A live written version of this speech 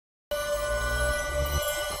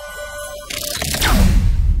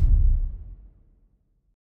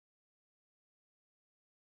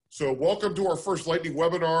So welcome to our first Lightning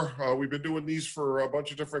webinar. We've been doing these for a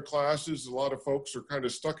bunch of different classes. A lot of folks are kind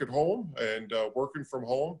of stuck at home and working from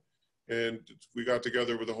home. And we got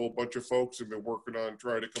together with a whole bunch of folks and been working on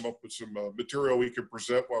trying to come up with some material we can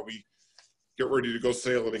present while we get ready to go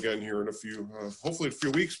sailing again here in a few, hopefully a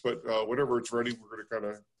few weeks, but whenever it's ready, we're going to kind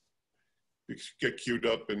of get queued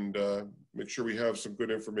up and make sure we have some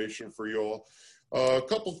good information for you all. A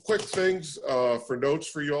couple quick things for notes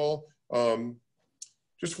for you all.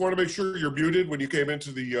 Just want to make sure you're muted. When you came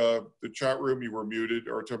into the chat room, you were muted,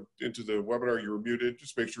 or into the webinar, you were muted.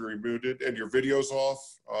 Just make sure you're muted and your video's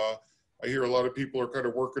off. I hear a lot of people are kind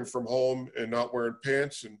of working from home and not wearing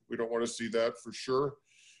pants, and we don't want to see that for sure.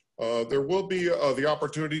 There will be the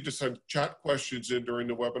opportunity to send chat questions in during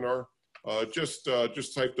the webinar. Just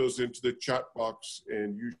type those into the chat box,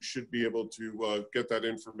 and you should be able to get that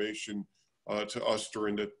information to us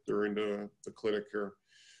during the clinic here.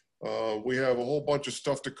 We have a whole bunch of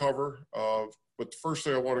stuff to cover, but the first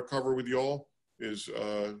thing I want to cover with y'all is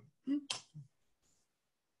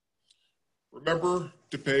remember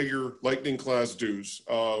to pay your Lightning class dues.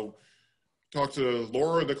 Talked to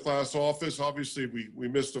Laura in the class office. Obviously, we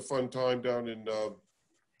missed a fun time down in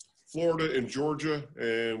Florida and Georgia,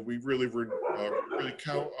 and we really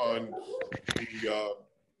count on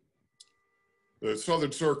the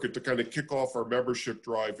Southern Circuit to kind of kick off our membership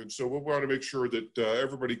drive. And so we want to make sure that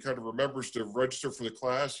everybody kind of remembers to register for the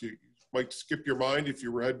class. You might skip your mind if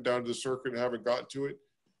you were heading down to the circuit and haven't gotten to it.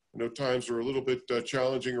 I know times are a little bit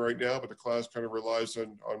challenging right now, but the class kind of relies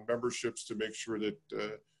on memberships to make sure that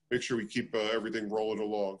we keep everything rolling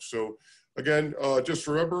along. So again, just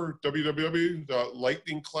remember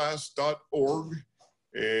www.lightningclass.org,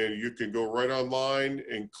 and you can go right online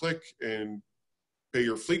and click and pay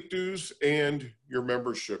your fleet dues and your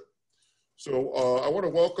membership. So I want to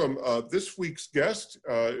welcome this week's guest,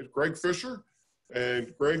 Greg Fisher.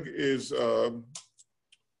 And Greg is a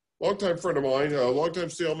longtime friend of mine, a longtime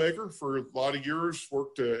sailmaker for a lot of years,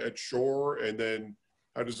 worked at Shore and then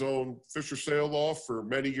had his own Fisher Sail Loft for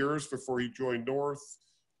many years before he joined North.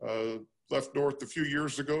 Left North a few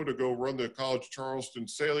years ago to go run the College Charleston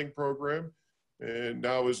sailing program, and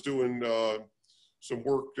now is doing some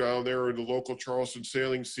work down there in the local Charleston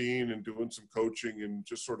sailing scene and doing some coaching and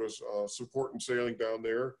just sort of supporting sailing down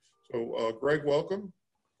there. So Greg, welcome.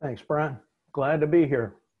 Thanks, Brian. Glad to be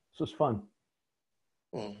here. This is fun.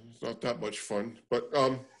 Well, it's not that much fun, but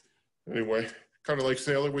anyway, kind of like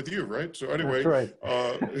sailing with you, right? So anyway, that's right.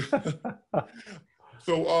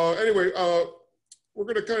 Anyway, we're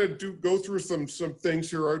going to kind of go through some things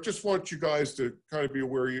here. I just want you guys to kind of be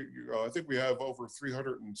aware. I think we have over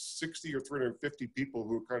 360 or 350 people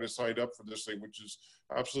who kind of signed up for this thing, which is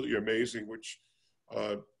absolutely amazing, which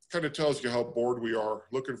kind of tells you how bored we are,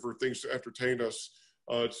 looking for things to entertain us.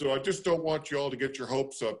 So I just don't want you all to get your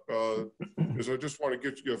hopes up, because I just want to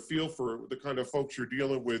get you a feel for the kind of folks you're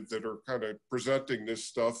dealing with that are kind of presenting this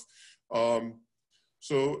stuff.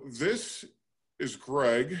 So this is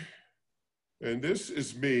Greg. And this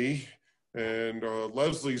is me, and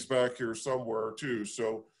Leslie's back here somewhere too.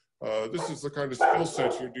 So this is the kind of skill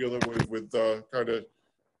sets you're dealing with kind of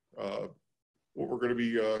what we're going to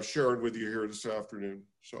be sharing with you here this afternoon.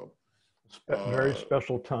 So very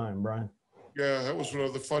special time, Brian. Yeah, that was one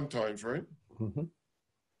of the fun times, right? Mm-hmm.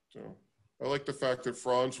 So I like the fact that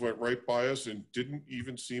Franz went right by us and didn't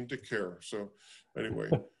even seem to care. So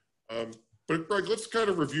anyway, but Greg, let's kind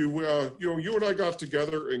of review. You and I got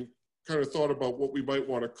together and kind of thought about what we might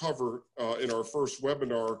want to cover in our first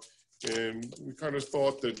webinar, and we kind of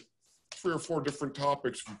thought that 3 or 4 different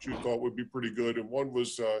topics which you thought would be pretty good. And one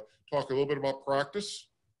was talk a little bit about practice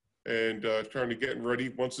and trying to get ready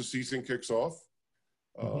once the season kicks off,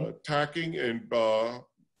 tacking, and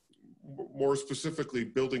more specifically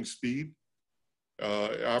building speed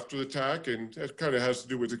after the tack, and that kind of has to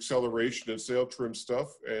do with acceleration and sail trim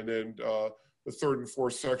stuff. And then the 3rd and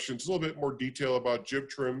 4th sections, a little bit more detail about jib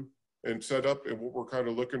trim and setup and what we're kind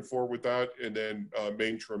of looking for with that, and then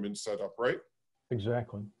main trim and setup, right?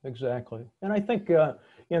 Exactly. And I think,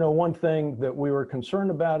 one thing that we were concerned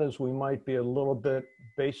about is we might be a little bit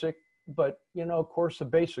basic, but, of course, the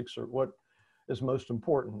basics are what is most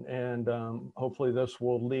important. And hopefully this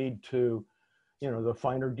will lead to, the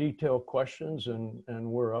finer detail questions, and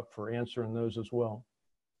we're up for answering those as well.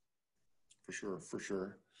 For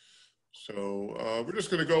sure. So we're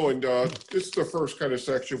just going to go, and this is the first kind of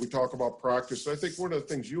section we talk about practice. I think one of the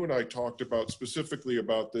things you and I talked about specifically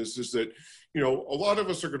about this is that, a lot of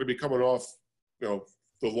us are going to be coming off, the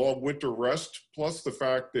long winter rest, plus the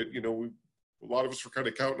fact that, a lot of us were kind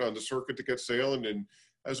of counting on the circuit to get sailing, and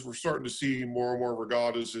as we're starting to see more and more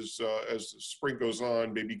regattas as spring goes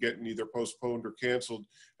on, maybe getting either postponed or canceled,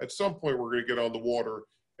 at some point we're going to get on the water,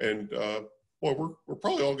 and well, we're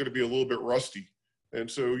probably all going to be a little bit rusty. And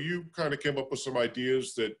so you kind of came up with some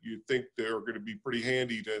ideas that you think they're going to be pretty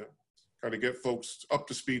handy to kind of get folks up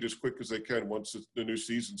to speed as quick as they can once the new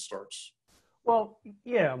season starts. Well,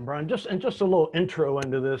 yeah, Brian, just a little intro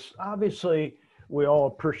into this. Obviously, we all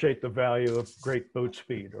appreciate the value of great boat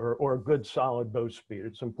speed or a good solid boat speed.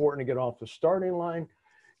 It's important to get off the starting line.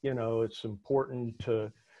 You know, it's important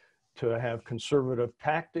to have conservative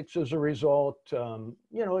tactics as a result. You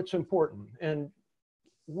know, it's important. And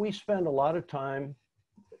we spend a lot of time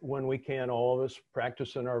when we can, all of us,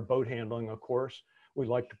 practicing our boat handling, of course. We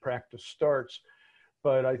like to practice starts.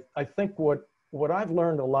 But I think what I've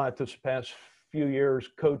learned a lot this past few years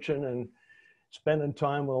coaching and spending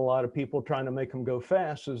time with a lot of people trying to make them go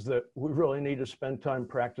fast is that we really need to spend time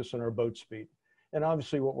practicing our boat speed. And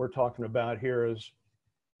obviously what we're talking about here is,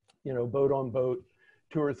 you know, boat on boat,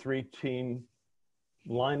 2 or 3 team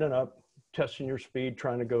lining up, testing your speed,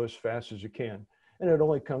 trying to go as fast as you can. And it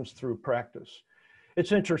only comes through practice.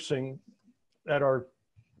 It's interesting, at our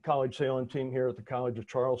college sailing team here at the College of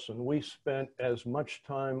Charleston, we spent as much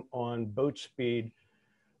time on boat speed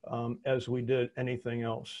as we did anything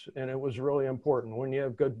else. And it was really important. When you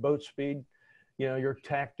have good boat speed, you know, your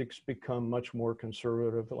tactics become much more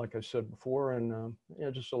conservative, like I said before, and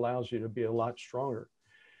it just allows you to be a lot stronger.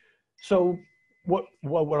 So what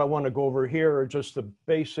I want to go over here are just the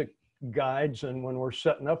basic guides, and when we're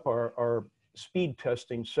setting up our speed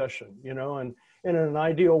testing session, you know, and in an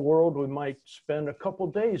ideal world, we might spend a couple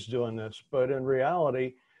days doing this, but in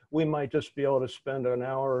reality, we might just be able to spend an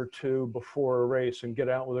hour or 2 before a race and get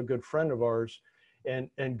out with a good friend of ours and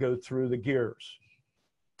go through the gears.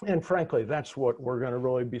 And frankly, that's what we're going to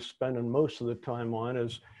really be spending most of the time on,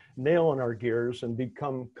 is nailing our gears and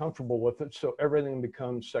become comfortable with it, so everything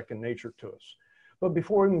becomes second nature to us. But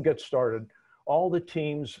before we even get started, all the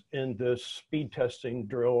teams in this speed testing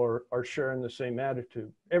drill are sharing the same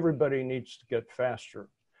attitude. Everybody needs to get faster.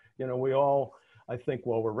 You know, we all, I think,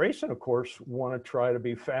 while we're racing, of course, want to try to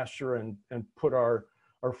be faster and put our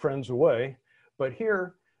friends away. But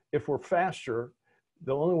here, if we're faster,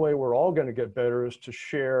 the only way we're all going to get better is to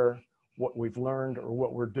share what we've learned or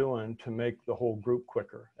what we're doing to make the whole group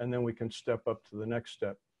quicker. And then we can step up to the next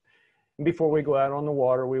step. And before we go out on the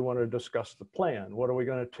water, we want to discuss the plan. What are we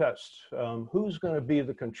going to test? Who's going to be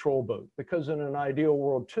the control boat? Because in an ideal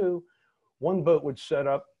world too, one boat would set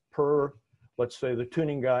up per, let's say, the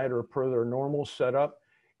tuning guide or per their normal setup,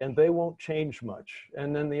 and they won't change much.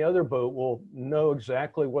 And then the other boat will know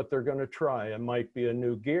exactly what they're going to try. It might be a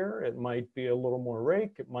new gear. It might be a little more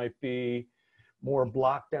rake. It might be more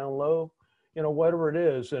block down low, you know, whatever it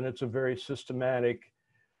is. And it's a very systematic,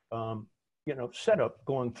 you know, setup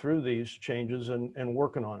going through these changes and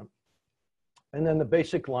working on them. And then the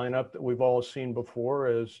basic lineup that we've all seen before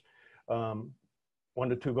is 1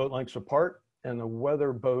 to 2 boat lengths apart, and the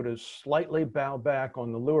weather boat is slightly bow back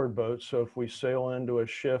on the leeward boat. So if we sail into a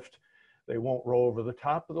shift, they won't roll over the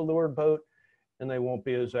top of the leeward boat, and they won't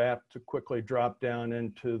be as apt to quickly drop down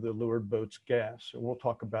into the leeward boat's gas. And we'll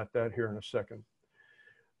talk about that here in a second.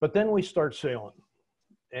 But then we start sailing,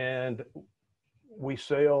 and we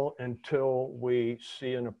sail until we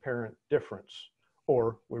see an apparent difference,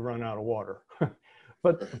 or we run out of water.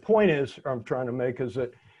 But the point is, I'm trying to make, is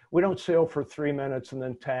that we don't sail for 3 minutes and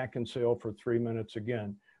then tack and sail for 3 minutes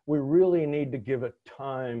again. We really need to give it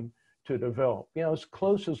time to develop. You know, as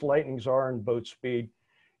close as lightnings are in boat speed,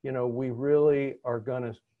 you know, we really are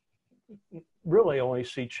going to really only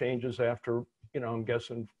see changes after, you know, I'm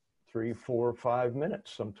guessing 3, 4, 5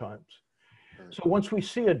 minutes sometimes. So once we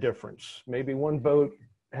see a difference, maybe one boat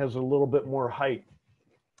has a little bit more height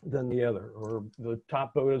than the other, or the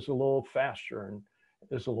top boat is a little faster and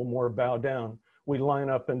is a little more bow down, we line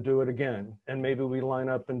up and do it again. And maybe we line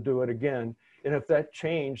up and do it again. And if that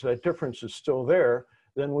change, that difference is still there,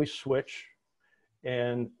 then we switch.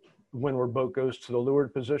 And when our boat goes to the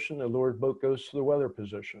leeward position, the leeward boat goes to the weather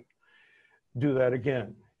position. Do that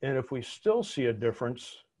again. And if we still see a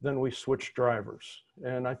difference, then we switch drivers.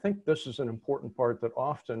 And I think this is an important part that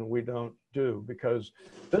often we don't do, because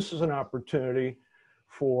this is an opportunity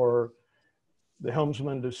for the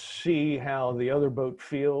helmsman to see how the other boat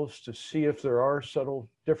feels, to see if there are subtle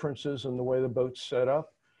differences in the way the boat's set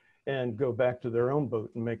up, and go back to their own boat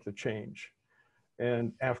and make the change.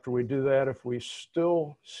 And after we do that, if we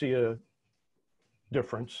still see a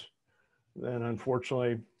difference, then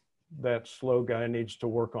unfortunately, that slow guy needs to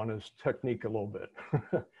work on his technique a little bit.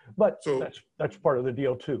 But so, that's part of the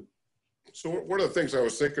deal too. So one of the things I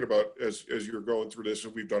was thinking about as you're going through this,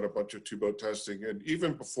 and we've done a bunch of two-boat testing, and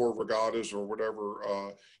even before regattas or whatever,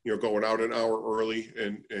 going out an hour early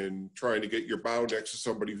and trying to get your bow next to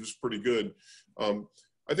somebody who's pretty good.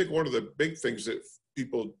 I think one of the big things that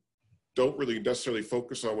people don't really necessarily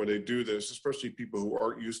focus on when they do this, especially people who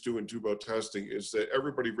aren't used to in two-boat testing, is that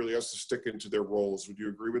everybody really has to stick into their roles. Would you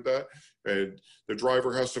agree with that? And the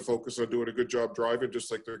driver has to focus on doing a good job driving,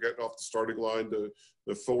 just like they're getting off the starting line.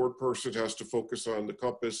 The forward person has to focus on the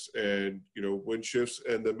compass and, wind shifts,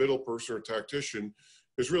 and the middle person or tactician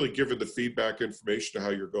is really giving the feedback information to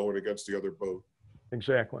how you're going against the other boat.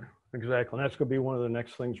 Exactly. And that's going to be one of the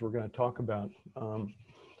next things we're going to talk about.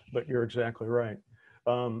 But you're exactly right.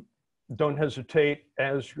 Don't hesitate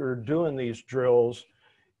as you're doing these drills,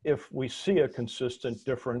 if we see a consistent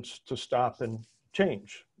difference, to stop and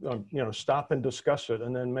change, stop and discuss it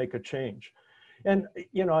and then make a change. And,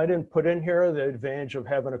 I didn't put in here the advantage of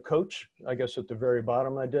having a coach. I guess at the very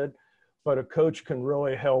bottom I did, but a coach can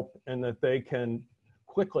really help in that they can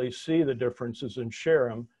quickly see the differences and share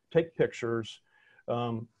them, take pictures,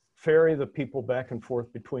 ferry the people back and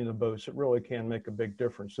forth between the boats. It really can make a big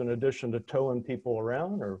difference, in addition to towing people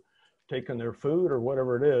around or taking their food or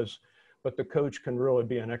whatever it is. But the coach can really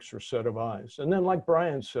be an extra set of eyes. And then, like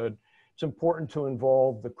Brian said, it's important to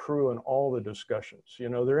involve the crew in all the discussions.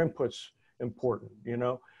 Their input's important.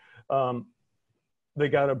 They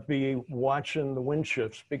got to be watching the wind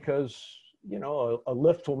shifts, because a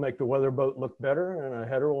lift will make the weather boat look better and a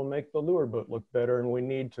header will make the lure boat look better, and we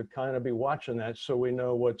need to kind of be watching that so we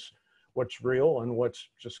know what's real and what's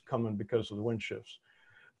just coming because of the wind shifts.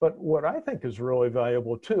 But what I think is really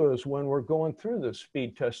valuable too is when we're going through this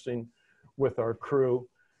speed testing with our crew,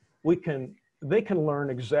 they can learn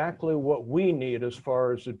exactly what we need as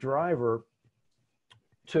far as the driver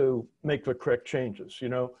to make the correct changes.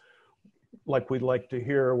 Like we'd like to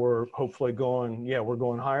hear, we're hopefully going, we're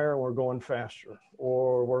going higher and we're going faster,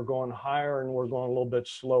 or we're going higher and we're going a little bit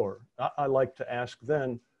slower. I like to ask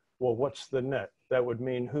then, well, what's the net? That would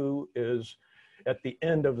mean who is at the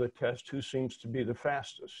end of the test, who seems to be the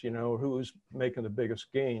fastest, who's making the biggest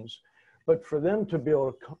gains. But for them to be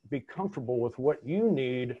able to be comfortable with what you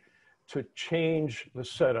need to change the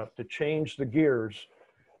setup, to change the gears,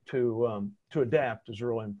 to adapt is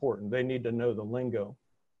really important. They need to know the lingo.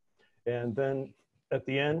 And then at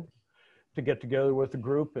the end, to get together with the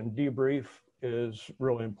group and debrief is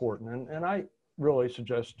really important. And I really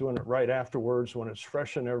suggest doing it right afterwards, when it's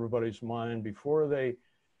fresh in everybody's mind, before they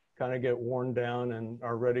kind of get worn down and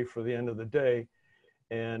are ready for the end of the day,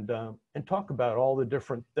 and talk about all the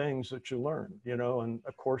different things that you learn, and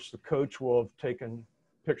of course the coach will have taken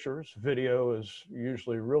pictures. Video is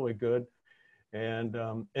usually really good, and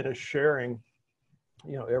it is sharing,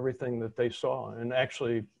 everything that they saw, and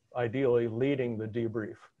actually ideally leading the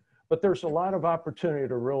debrief. But there's a lot of opportunity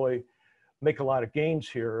to really make a lot of gains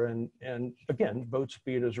here. And again, boat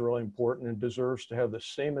speed is really important and deserves to have the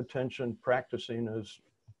same attention practicing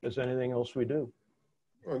as anything else we do.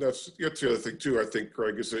 Well, that's the other thing too, I think,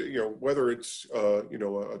 Craig, is that, whether it's,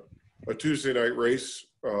 a Tuesday night race,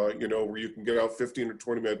 where you can get out 15 or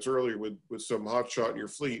 20 minutes earlier with some hot shot in your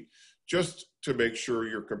fleet, just to make sure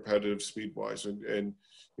you're competitive speed wise. And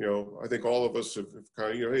I think all of us have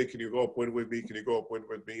kind of, hey, can you go upwind with me? Can you go upwind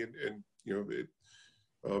with me?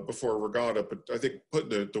 Before a regatta, but I think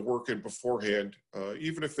putting the work in beforehand,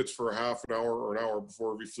 even if it's for a half an hour or an hour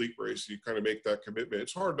before every fleet race, you kind of make that commitment.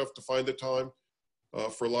 It's hard enough to find the time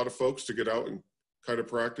for a lot of folks to get out and kind of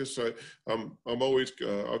practice. I'm always,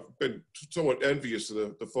 I've been somewhat envious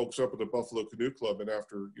of the folks up at the Buffalo Canoe Club, and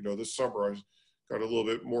after, this summer, I got a little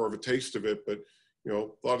bit more of a taste of it, but, a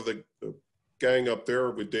lot of the gang up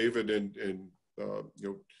there with David and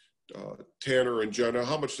Tanner and Jenna,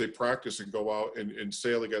 how much they practice and go out and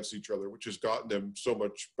sail against each other, which has gotten them so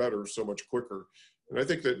much better, so much quicker. And I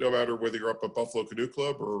think that no matter whether you're up at Buffalo Canoe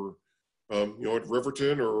Club or, at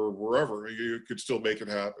Riverton or wherever, you could still make it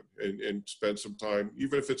happen and spend some time,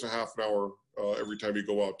 even if it's a half an hour every time you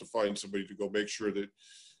go out, to find somebody to go make sure that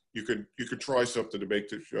you can try something to make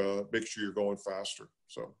sure you're going faster.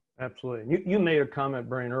 So absolutely. You made a comment,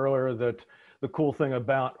 Brian, earlier that the cool thing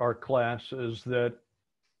about our class is that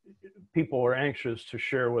people are anxious to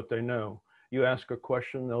share what they know. You ask a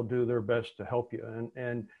question, they'll do their best to help you.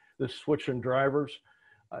 And the switch in drivers,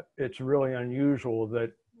 it's really unusual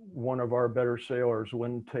that one of our better sailors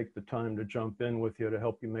wouldn't take the time to jump in with you to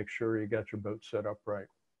help you make sure you got your boat set up right.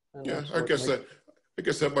 And yeah, I guess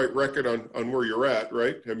that might reckon on where you're at,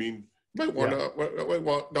 right? I mean, you might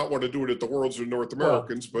not want to do it at the Worlds or North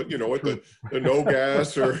Americans, but at the no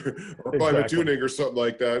gas or private tuning or something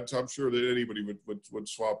like that. So I'm sure that anybody would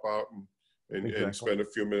swap out and spend a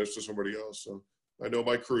few minutes with somebody else. So I know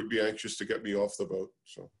my crew would be anxious to get me off the boat.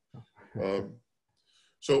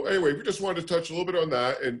 So anyway, we just wanted to touch a little bit on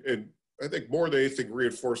that, and I think more than anything,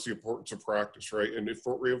 reinforce the importance of practice, right? And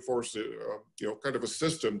reinforce kind of a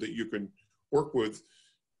system that you can work with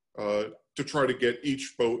to try to get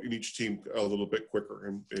each boat and each team a little bit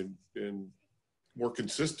quicker and more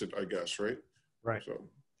consistent, I guess, right? Right. So,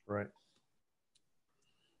 right.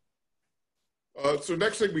 So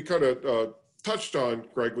next thing we kind of touched on,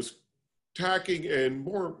 Greg, was tacking, and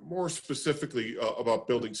more specifically about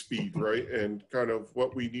building speed, right? And kind of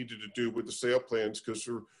what we needed to do with the sail plans, because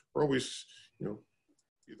we're always,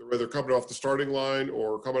 either whether coming off the starting line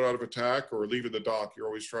or coming out of attack or leaving the dock, you're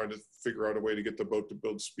always trying to figure out a way to get the boat to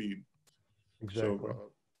build speed. Exactly.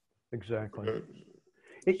 So, exactly.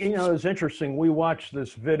 It's interesting. We watched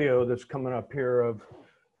this video that's coming up here of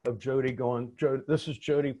Jody going. This is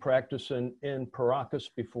Jody practicing in Paracas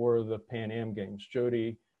before the Pan Am Games.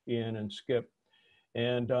 Jody, Ian, and Skip,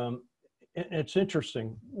 and it's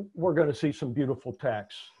interesting. We're going to see some beautiful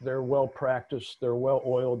tacks. They're well practiced. They're well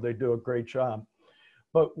oiled. They do a great job.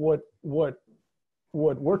 But what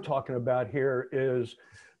we're talking about here is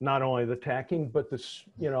not only the tacking, but this.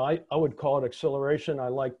 I would call it acceleration. I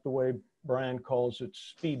like the way Brian calls it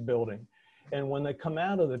speed building. And when they come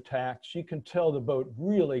out of the tacks, you can tell the boat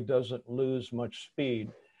really doesn't lose much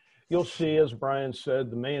speed. You'll see, as Brian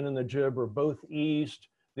said, the main and the jib are both eased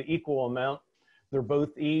the equal amount. They're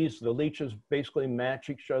both eased. The leeches basically match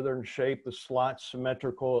each other in shape. The slot's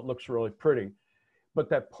symmetrical. It looks really pretty. But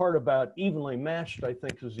that part about evenly matched, I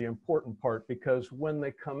think, is the important part, because when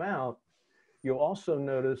they come out, you'll also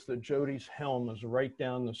notice that Jody's helm is right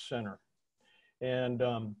down the center. And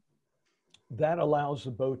that allows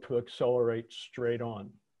the boat to accelerate straight on.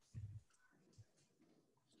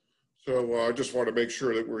 So I just want to make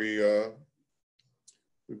sure that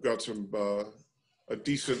we've got some a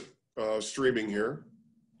decent streaming here.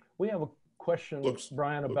 We have a question,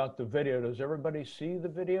 Brian, about the video. Does everybody see the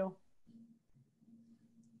video?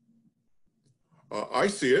 I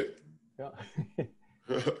see it. Yeah.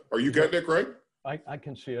 Are you getting it, Greg? I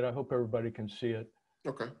can see it. I hope everybody can see it.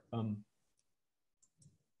 Okay.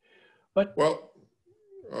 But well,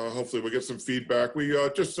 hopefully we'll get some feedback. We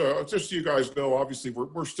just so you guys know, obviously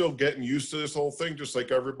we're still getting used to this whole thing, just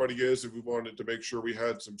like everybody is, and we wanted to make sure we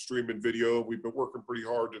had some streaming video. We've been working pretty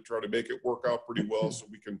hard to try to make it work out pretty well, so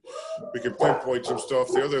we can pinpoint some stuff.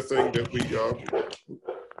 The other thing that we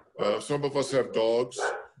some of us have dogs.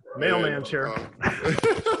 Mailman's here.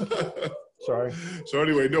 Sorry. So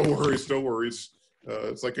anyway, no worries.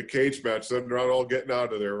 It's like a cage match. They're not all getting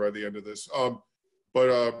out of there by the end of this.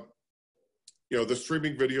 The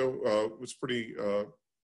streaming video was pretty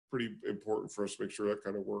important for us to make sure that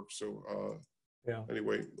kind of works. So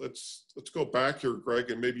anyway, let's go back here,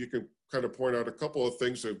 Greg, and maybe you can kind of point out a couple of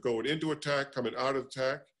things that going into attack, coming out of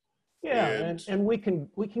attack. Yeah, and we can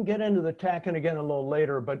get into the tacking again a little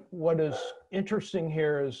later, but what is interesting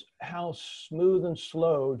here is how smooth and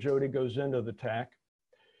slow Jody goes into the tack.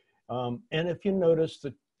 And if you notice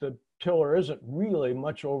that the tiller isn't really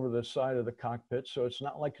much over the side of the cockpit, so it's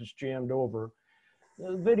not like it's jammed over.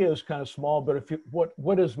 The video is kind of small, but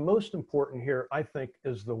what is most important here, I think,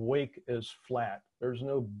 is the wake is flat. There's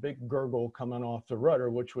no big gurgle coming off the rudder,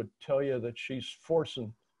 which would tell you that she's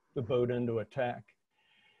forcing the boat into attack.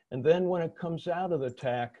 And then when it comes out of the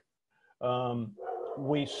tack,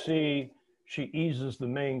 we see she eases the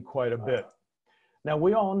main quite a bit. Now,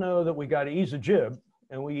 we all know that we got to ease a jib,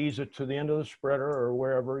 and we ease it to the end of the spreader or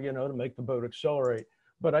wherever, to make the boat accelerate.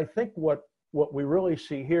 But I think what we really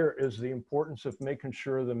see here is the importance of making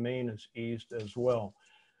sure the main is eased as well.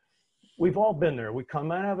 We've all been there. We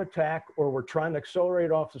come out of attack, or we're trying to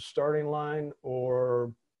accelerate off the starting line,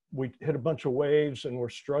 or we hit a bunch of waves and we're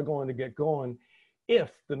struggling to get going.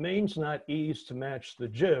 If the main's not eased to match the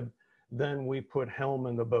jib, then we put helm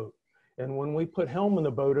in the boat. And when we put helm in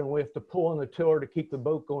the boat and we have to pull on the tiller to keep the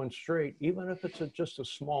boat going straight, even if it's just a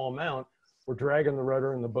small amount, we're dragging the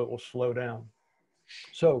rudder and the boat will slow down.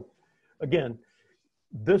 So again,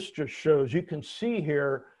 this just shows, you can see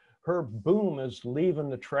here, her boom is leaving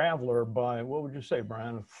the Traveler by, what would you say,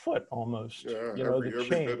 Brian, a foot almost, the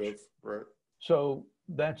change. bit of, right. So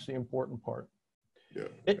that's the important part. Yeah.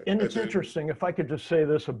 And it's interesting, if I could just say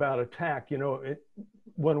this about a tack,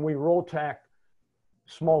 when we roll tack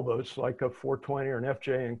small boats like a 420 or an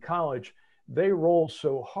FJ in college, they roll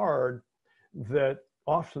so hard that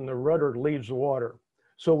often the rudder leaves the water.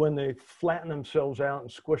 So when they flatten themselves out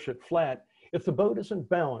and squish it flat, if the boat isn't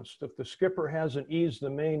balanced, if the skipper hasn't eased the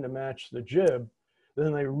main to match the jib,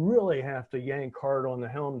 then they really have to yank hard on the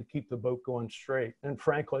helm to keep the boat going straight. And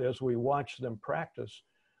frankly, as we watch them practice,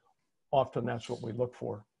 often that's what we look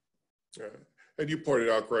for. Yeah. And you pointed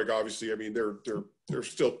out, Greg, obviously, I mean, they're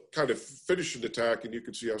still kind of finishing the tack, and you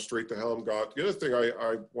can see how straight the helm got. The other thing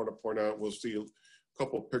I want to point out, we'll see a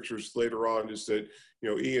couple of pictures later on, is that,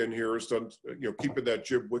 Ian here has done, keeping that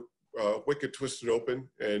jib wicket twisted open,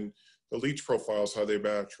 and the leach profiles, how they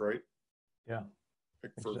match, right? Yeah.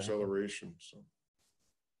 For acceleration. So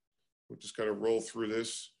we'll just kind of roll through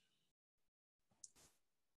this.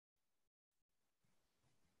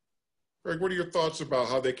 Greg, what are your thoughts about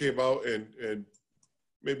how they came out, and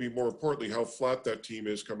maybe more importantly, how flat that team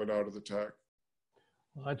is coming out of the tack?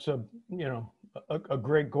 Well, that's a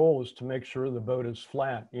great goal, is to make sure the boat is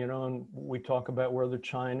flat, and we talk about where the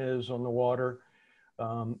chine is on the water,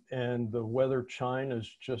 and the weather chine is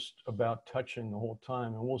just about touching the whole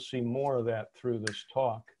time. And we'll see more of that through this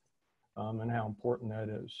talk, and how important that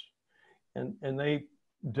is. And they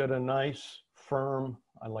did a nice, firm,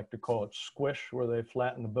 I like to call it squish, where they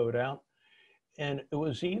flattened the boat out. And it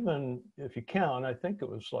was, even, if you count, I think it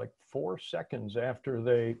was like 4 seconds after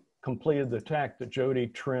they completed the tack that Jody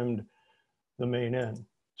trimmed the main end.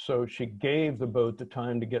 So she gave the boat the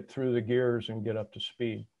time to get through the gears and get up to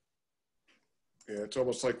speed. Yeah, it's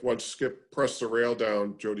almost like once Skip pressed the rail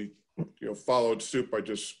down, Jody, followed suit by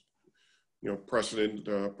just, pressing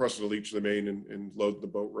the leach of the main and loading the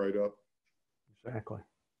boat right up. Exactly.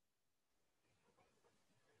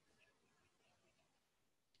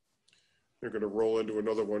 They're going to roll into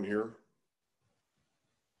another one here.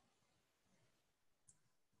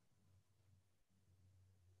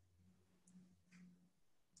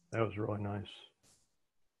 That was really nice.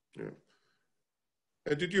 Yeah.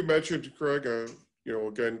 And did you mention, Craig, again,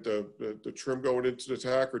 the trim going into the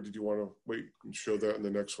tack, or did you want to wait and show that in the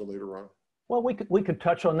next one later on? Well, we could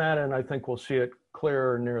touch on that, and I think we'll see it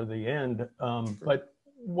clearer near the end. But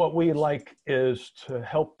what we like is to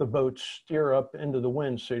help the boat steer up into the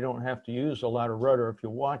wind, so you don't have to use a lot of rudder. If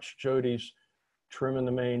you watch Jody's trimming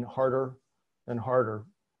the main harder and harder,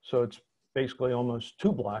 so it's basically almost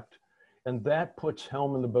two-blocked, and that puts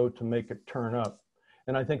helm in the boat to make it turn up.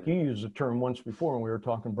 And I think you used the term once before when we were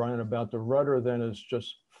talking, Brian, about the rudder then is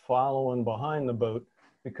just following behind the boat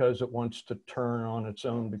because it wants to turn on its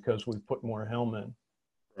own because we put more helm in.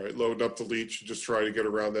 Right, loading up the leach and just trying to get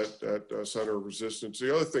around that center of resistance.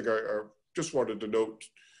 The other thing I just wanted to note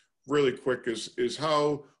really quick is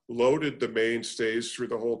how loaded the main stays through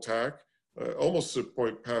the whole tack, almost to the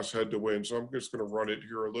point past head to wind. So I'm just going to run it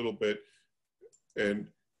here a little bit. And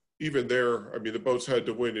even there, I mean, the boat's head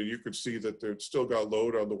to wind, and you can see that it's still got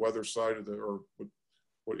load on the weather side of or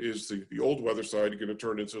what is the old weather side, you're going to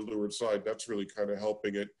turn into the leeward side. That's really kind of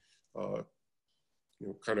helping it,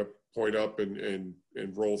 kind of point up and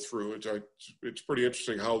roll through. It's pretty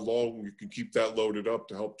interesting how long you can keep that loaded up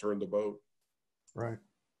to help turn the boat. Right.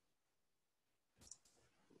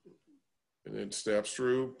 And then snaps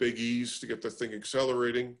through, big ease to get the thing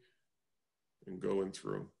accelerating and going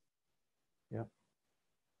through. Yeah.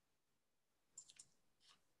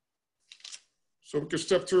 So we can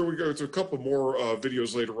step through. We go to a couple more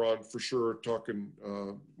videos later on for sure, talking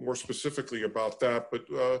more specifically about that. But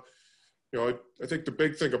I think the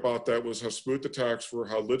big thing about that was how smooth the tacks were,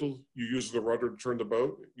 how little you use the rudder to turn the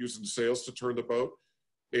boat, using the sails to turn the boat,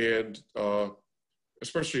 and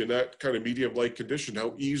especially in that kind of medium light condition,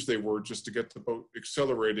 how easy they were just to get the boat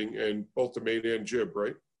accelerating, and both the main and jib,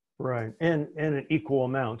 right? Right, and an equal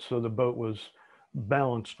amount, so the boat was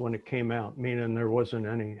balanced when it came out, meaning there wasn't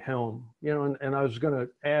any helm. And I was going to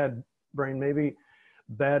add, Brian, maybe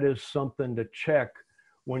that is something to check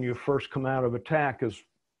when you first come out of attack, is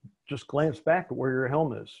just glance back at where your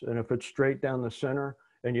helm is. And if it's straight down the center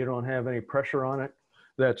and you don't have any pressure on it,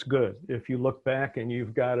 that's good. If you look back and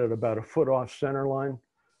you've got it about a foot off center line,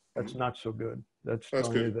 that's not so good. That's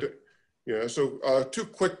good. Yeah, so 2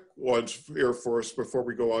 quick ones here for us before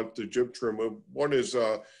we go on to jib trim. One is,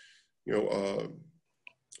 I'm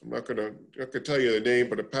not gonna tell you the name,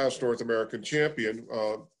 but a past North American champion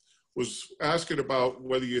was asking about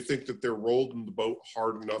whether you think that they're rolled in the boat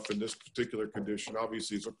hard enough in this particular condition.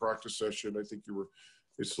 Obviously, it's a practice session. I think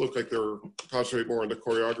it looked like they were concentrating more on the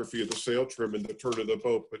choreography of the sail trim and the turn of the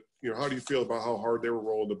boat. But how do you feel about how hard they were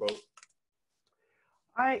rolling the boat?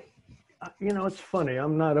 It's funny.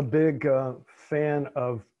 I'm not a big fan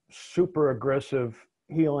of super aggressive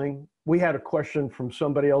heeling. We had a question from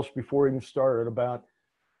somebody else before we even started about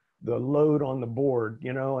the load on the board,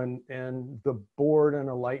 and the board in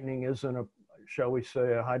a Lightning isn't a, shall we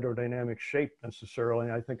say, a hydrodynamic shape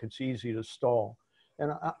necessarily. I think it's easy to stall.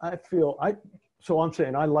 And so I'm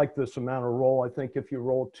saying I like this amount of roll. I think if you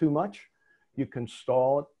roll too much, you can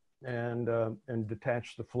stall it and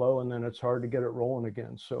detach the flow, and then it's hard to get it rolling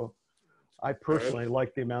again. So I personally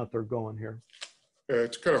like the amount they're going here.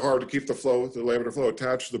 It's kind of hard to keep the laminar flow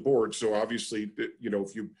attached to the board. So obviously, you know,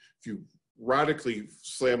 if you radically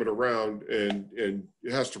slam it around and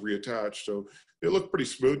it has to reattach. So it looked pretty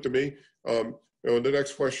smooth to me. And the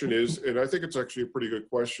next question is, and I think it's actually a pretty good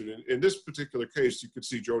question. In this particular case, you could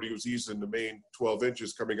see Jody was easing the main 12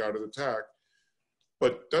 inches coming out of the tack.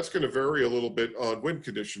 But that's going to vary a little bit on wind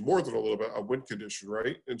condition, more than a little bit on wind condition,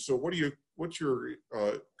 right? And so what's your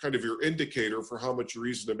kind of your indicator for how much you're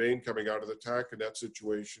easing the main coming out of the tack in that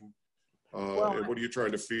situation? And what are you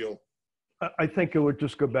trying to feel? I think it would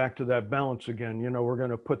just go back to that balance again. You know, we're going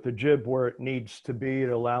to put the jib where it needs to be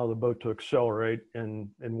to allow the boat to accelerate in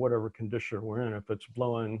whatever condition we're in. If it's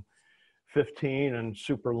blowing 15 and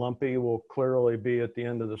super lumpy, we'll clearly be at the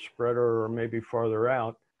end of the spreader or maybe farther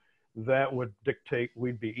out. That would dictate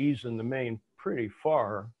we'd be easing the main pretty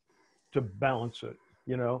far to balance it.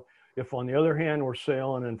 You know, if on the other hand, we're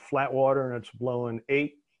sailing in flat water and it's blowing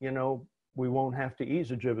 8, you know, we won't have to ease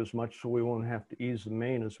the jib as much, so we won't have to ease the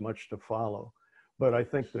main as much to follow. But I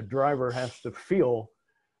think the driver has to feel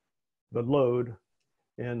the load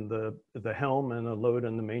in the helm and the load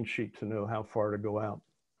in the main sheet to know how far to go out.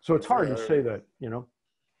 So it's hard to say that, you know.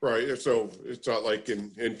 Right. So it's not like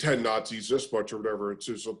in 10 knots ease this much or whatever. It's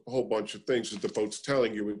just a whole bunch of things that the boat's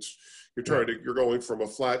telling you. You're going from a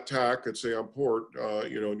flat tack, let's say on port,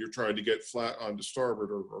 you know, and you're trying to get flat onto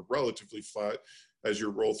starboard or relatively flat as you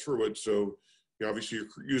roll through it. So you know, obviously you're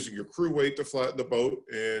using your crew weight to flatten the boat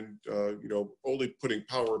and, you know, only putting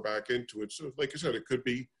power back into it. So like I said, it could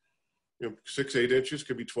be, you know, 6, 8 inches,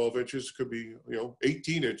 could be 12 inches, could be, you know,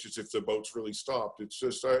 18 inches if the boat's really stopped. It's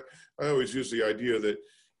just, I always use the idea that,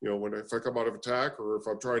 you know, if I come out of attack or if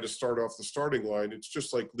I'm trying to start off the starting line, it's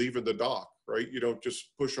just like leaving the dock, right? You don't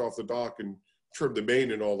just push off the dock and trim the main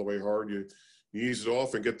in all the way hard. You ease it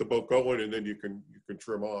off and get the boat going, and then you can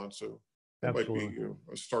trim on. So it might be, you know,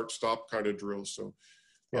 a start-stop kind of drill. So,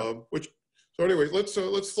 yeah. So anyway, let's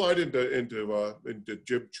slide into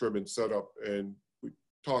jib trim and setup, and we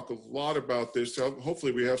talk a lot about this.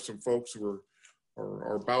 Hopefully, we have some folks who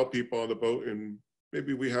are bow people on the boat, and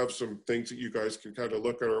maybe we have some things that you guys can kind of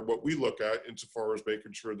look at, or what we look at insofar as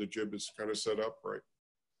making sure the jib is kind of set up right.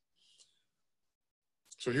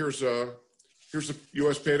 So here's the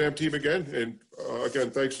U.S. Pan Am team again. And again,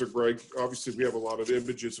 thanks to Greg. Obviously, we have a lot of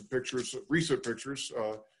images and pictures, recent pictures.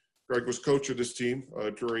 Greg was coach of this team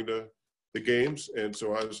during the games, and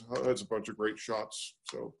so has a bunch of great shots.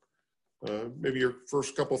 So maybe your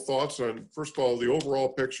first couple thoughts on, first of all, the overall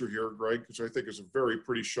picture here, Greg, which I think is a very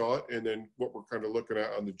pretty shot, and then what we're kind of looking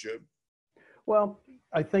at on the jib. Well,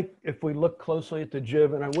 I think if we look closely at the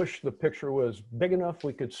jib, and I wish the picture was big enough,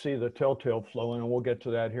 we could see the telltale flowing, and we'll get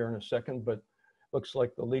to that here in a second, but looks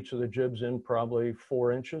like the leach of the jib's in probably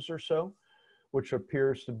 4 inches or so, which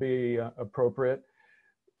appears to be appropriate.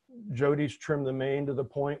 Jody's trimmed the main to the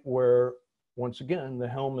point where, once again, the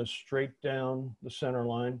helm is straight down the center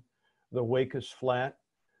line. The wake is flat.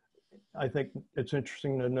 I think it's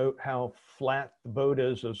interesting to note how flat the boat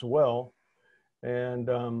is as well. And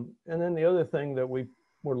then the other thing that we're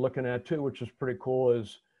looking at too, which is pretty cool,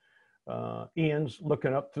 is Ian's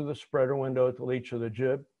looking up through the spreader window at the leach of the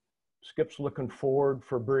jib. Skip's looking forward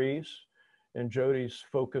for breeze, and Jody's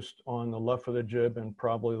focused on the luff of the jib and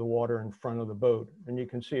probably the water in front of the boat. And you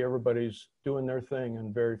can see everybody's doing their thing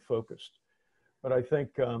and very focused. But I think,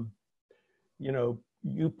 you know,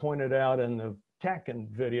 you pointed out in the Tacking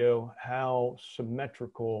video how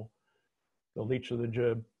symmetrical the leach of the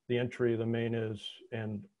jib, the entry of the main is,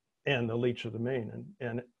 and the leach of the main.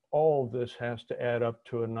 And all of this has to add up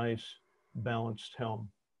to a nice balanced helm.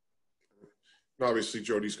 Obviously,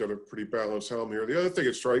 Jody's got a pretty balanced helm here. The other thing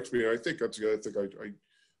that strikes me, and I think that's the other thing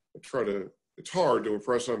I try to, it's hard to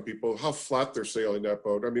impress on people how flat they're sailing that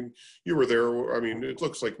boat. I mean, you were there. I mean, it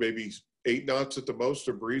looks like maybe 8 knots at the most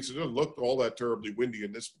of breeze. It doesn't look all that terribly windy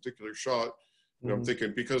in this particular shot. And I'm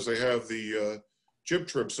thinking because they have the jib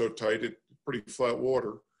trim so tight, it's pretty flat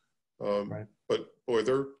water. Right. But boy,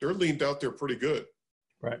 they're leaned out there pretty good.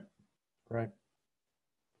 Right. Right.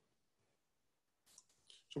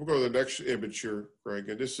 So we'll go to the next image here, Greg,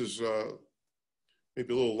 and this is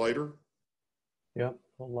maybe a little lighter. Yep,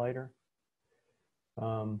 a little lighter.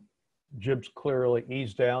 Jib's clearly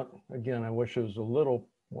eased out. Again, I wish it was a little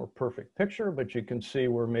more perfect picture, but you can see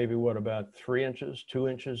we're maybe, what, about 3 inches, 2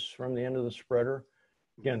 inches from the end of the spreader.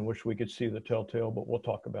 Again, wish we could see the telltale, but we'll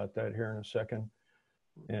talk about that here in a second.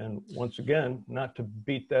 And once again, not to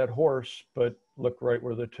beat that horse, but look right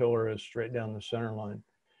where the tiller is, straight down the center line.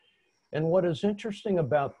 And what is interesting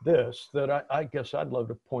about this that I guess I'd love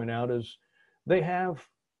to point out is they have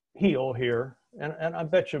heel here. And I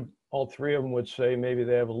bet you all three of them would say maybe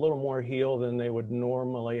they have a little more heel than they would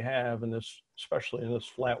normally have in this, especially in this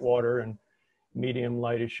flat water and medium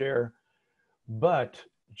lightish air. But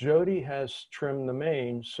Jody has trimmed the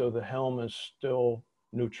main so the helm is still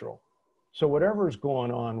neutral. So whatever's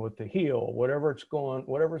going on with the heel, whatever's going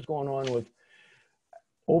on with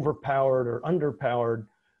overpowered or underpowered,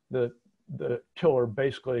 the tiller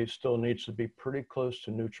basically still needs to be pretty close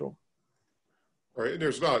to neutral. Right, and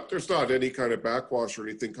there's not any kind of backwash or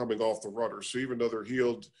anything coming off the rudder. So even though they're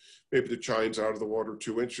heeled, maybe the chine's out of the water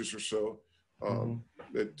 2 inches or so.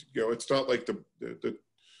 That, you know, it's not like the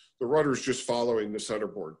rudder's just following the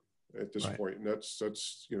centerboard at this point. And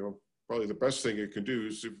that's you know, probably the best thing it can do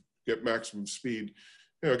is to get maximum speed.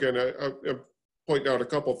 You know, again, I'm pointing out a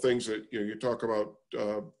couple of things that, you know, you talk about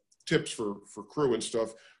tips for crew and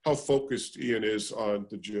stuff. How focused Ian is on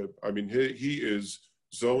the jib. I mean, he is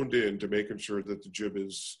zoned in to making sure that the jib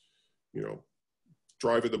is, you know,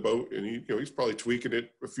 driving the boat, and he, you know, he's probably tweaking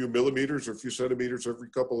it a few millimeters or a few centimeters every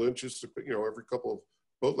couple of inches, to, you know, every couple of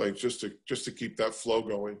boat lengths, just to keep that flow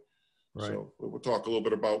going. Right. So we'll talk a little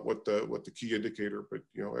bit about what the key indicator, but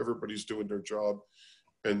you know, everybody's doing their job,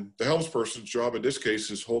 and the helmsperson's job in this case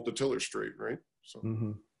is hold the tiller straight, right?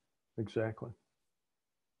 So exactly.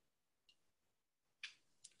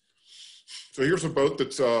 So here's a boat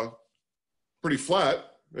that's pretty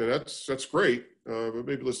flat, and that's great. But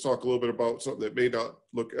maybe let's talk a little bit about something that may not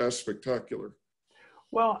look as spectacular.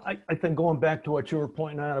 Well, I think going back to what you were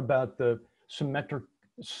pointing out about the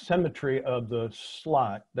symmetry of the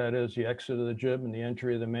slot, that is the exit of the jib and the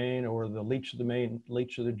entry of the main, or the leach of the main,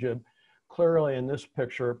 leach of the jib. Clearly in this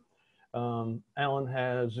picture, Alan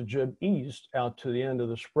has the jib eased out to the end of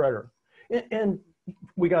the spreader. And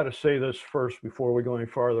we got to say this first before we go any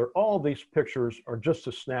farther. All these pictures are just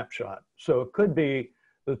a snapshot. So it could be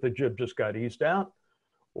that the jib just got eased out,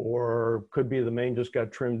 or could be the main just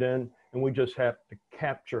got trimmed in, and we just have to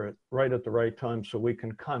capture it right at the right time so we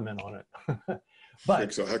can comment on it. But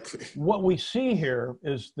exactly what we see here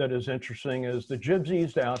is that is interesting is the jib's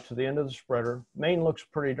eased out to the end of the spreader. Main looks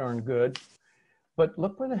pretty darn good, but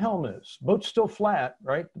look where the helm is. Boat's still flat,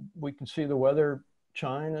 right? We can see the weather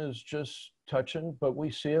chine is just touching, but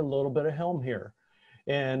we see a little bit of helm here.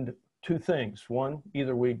 And two things. One,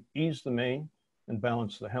 either we ease the main and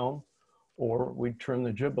balance the helm, or we trim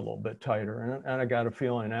the jib a little bit tighter. And I got a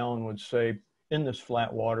feeling Alan would say in this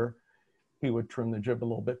flat water, he would trim the jib a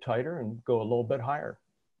little bit tighter and go a little bit higher.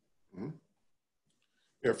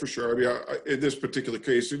 Yeah, for sure. I mean, in this particular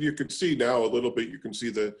case, and you can see now a little bit, you can see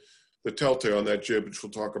the telltale on that jib, which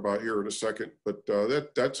we'll talk about here in a second, but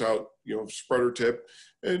that's out, you know, spreader tip.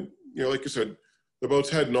 And, you know, like I said, the boat's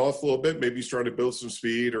heading off a little bit. Maybe he's trying to build some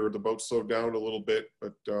speed, or the boat slowed down a little bit.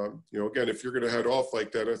 But, you know, again, if you're going to head off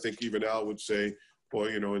like that, I think even Al would say, well,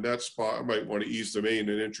 you know, in that spot, I might want to ease the main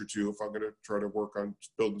an inch or two if I'm going to try to work on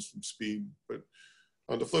building some speed. But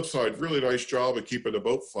on the flip side, really nice job of keeping the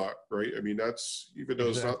boat flat, right? I mean, that's, even though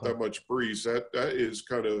it's not that much breeze, that is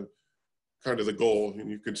kind of the goal. And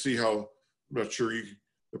you can see how, I'm not sure the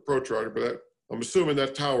approach rider, but I'm assuming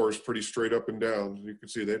that tower is pretty straight up and down. You can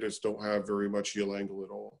see they just don't have very much heel angle at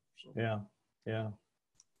all. So. Yeah.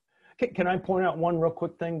 Can I point out one real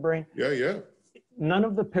quick thing, Brain? Yeah. None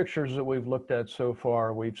of the pictures that we've looked at so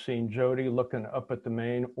far, we've seen Jody looking up at the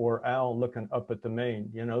main or Al looking up at the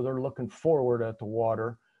main. You know, they're looking forward at the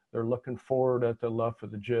water. They're looking forward at the luff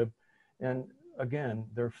of the jib. And again,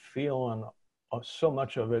 they're feeling so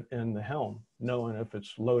much of it in the helm, knowing if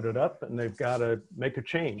it's loaded up and they've got to make a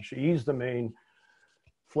change, ease the main,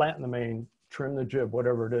 flatten the main, trim the jib,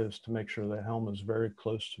 whatever it is, to make sure the helm is very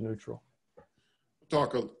close to neutral.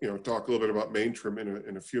 Talk a little bit about main trim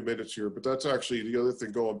in a few minutes here, but that's actually the other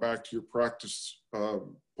thing, going back to your practice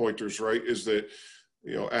pointers, right, is that,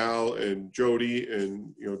 you know, Al and Jody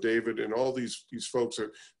and, you know, David and all these folks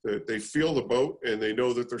that they feel the boat and they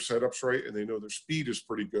know that their setup's right and they know their speed is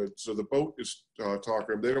pretty good. So the boat is talking to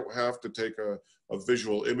them. They don't have to take a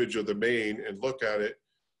visual image of the main and look at it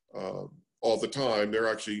all the time. They're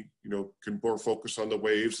actually, you know, can more focus on the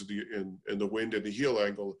waves and the wind and the heel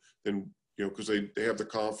angle than, you know, because they have the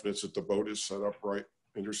confidence that the boat is set up right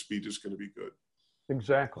and their speed is going to be good.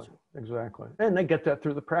 Exactly. And they get that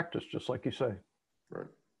through the practice, just like you say. Right.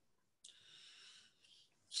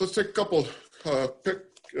 So let's take a couple quick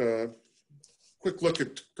look at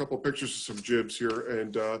a couple of pictures of some jibs here.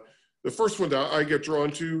 And the first one that I get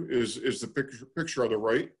drawn to is the picture on the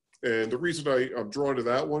right. And the reason I'm drawn to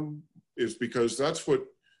that one is because that's what,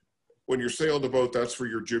 when you're sailing the boat, that's where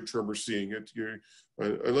your jib trimmer's seeing it.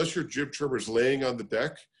 Unless your jib trimmer's laying on the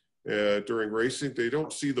deck during racing, they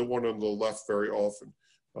don't see the one on the left very often.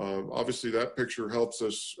 Obviously, that picture helps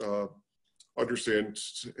us understand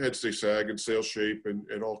head stay sag and sail shape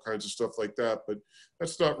and all kinds of stuff like that. But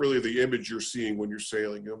that's not really the image you're seeing when you're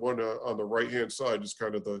sailing. And one on the right-hand side is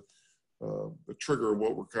kind of the trigger of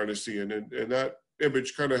what we're kind of seeing. And that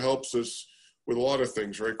image kind of helps us with a lot of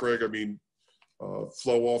things, right, Greg? I mean,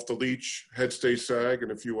 flow off the leech, head stay sag,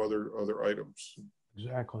 and a few other items.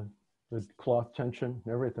 Exactly. The cloth tension,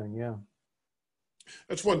 everything, yeah.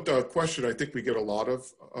 That's one question I think we get a lot of,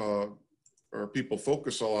 or people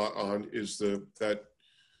focus a lot on, is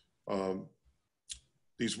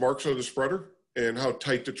these marks on the spreader and how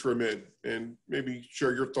tight to trim in. And maybe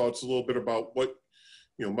share your thoughts a little bit about what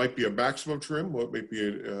might be a maximum trim, what might be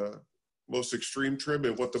a most extreme trim,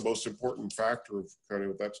 and what the most important factor of kind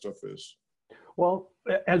of that stuff is. Well,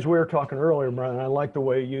 as we were talking earlier, Brian, I like the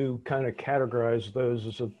way you kind of categorize those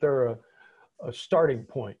as that they're a starting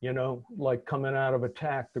point, like coming out of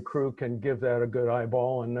attack, the crew can give that a good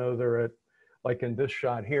eyeball and know they're at, like in this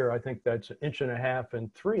shot here, I think that's 1.5 inches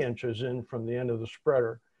and 3 inches in from the end of the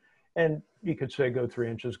spreader. And you could say go 3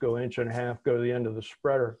 inches, go 1.5 inches, go to the end of the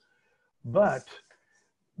spreader. But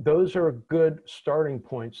those are good starting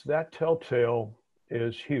points. That telltale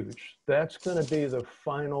is huge. That's going to be the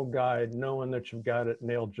final guide, knowing that you've got it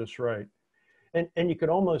nailed just right. And you could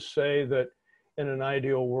almost say that in an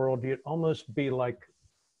ideal world, you'd almost be like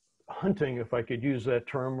hunting, if I could use that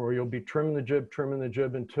term, where you'll be trimming the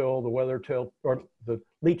jib until the weather tail or the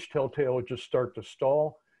leech telltale would just start to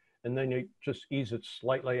stall. And then you just ease it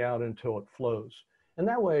slightly out until it flows. And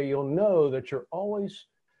that way you'll know that you're always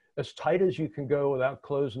as tight as you can go without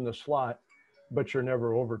closing the slot, but you're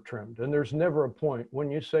never over trimmed. And there's never a point, when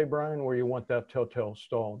you say, Brian, where you want that telltale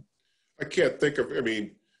stalled. I can't think of, I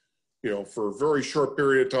mean, for a very short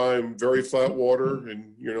period of time, very flat water,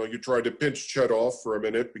 and, you tried to pinch Chet off for a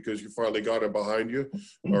minute because you finally got him behind you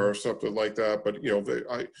or something like that. But,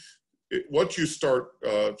 once you start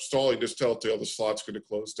stalling this telltale, the slot's going to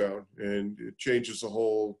close down, and it changes the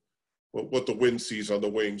whole, what the wind sees on the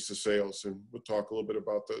wings, the sails. And we'll talk a little bit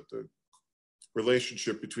about the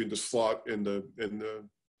relationship between the slot and the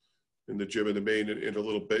jib and the main in a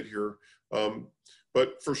little bit here.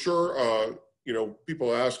 But for sure,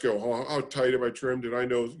 people ask, how tight am I trimmed? And I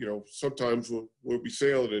know, sometimes we'll be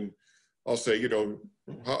sailing and I'll say,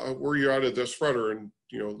 where are you out of the spreader? And,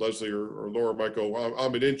 Leslie or Laura might go, well,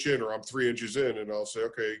 I'm 1 inch in or I'm 3 inches in. And I'll say,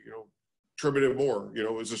 okay, trim it in more,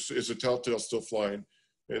 is the telltale still flying?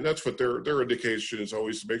 And that's what their indication is,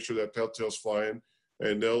 always to make sure that telltale's flying.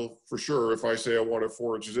 And they'll, for sure, if I say I want it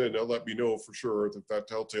 4 inches in, they'll let me know for sure that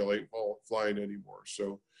telltale ain't flying anymore.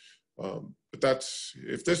 So, but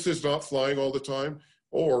if this is not flying all the time,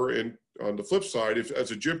 or on the flip side, if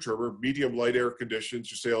as a jib trimmer, medium light air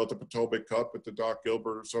conditions, you sail at the Potomac Cup at the Dock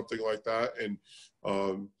Gilbert or something like that, and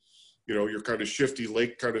you're kind of shifty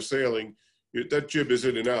lake kind of sailing, that jib is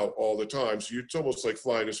in and out all the time. So it's almost like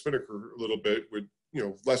flying a spinnaker a little bit with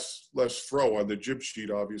less throw on the jib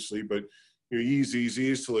sheet, obviously, but you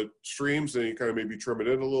ease till it streams, then you kind of maybe trim it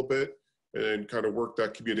in a little bit and kind of work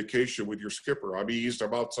that communication with your skipper. I'm eased,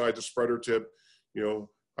 I'm outside the spreader tip,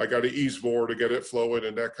 I got to ease more to get it flowing,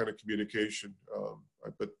 and that kind of communication.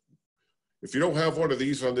 But if you don't have one of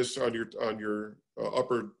these on your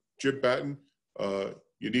upper jib batten,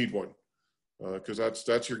 you need one, because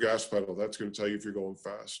that's your gas pedal. That's going to tell you if you're going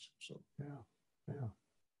fast. So yeah,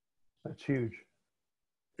 that's huge.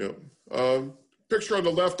 Yeah. Picture on the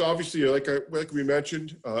left, obviously, like we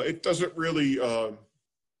mentioned, it doesn't really,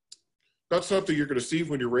 not something you're going to see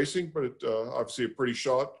when you're racing, but obviously a pretty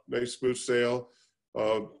shot, nice smooth sail.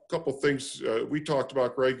 Couple things we talked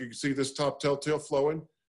about, Greg. You can see this top telltale flowing,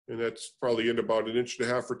 and that's probably in about 1.5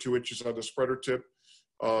 inches or 2 inches on the spreader tip.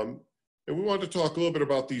 And we wanted to talk a little bit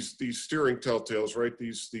about these steering telltales, right?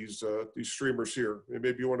 These streamers here, and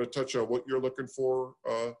maybe you want to touch on what you're looking for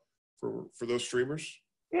those streamers.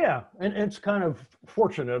 Yeah, and it's kind of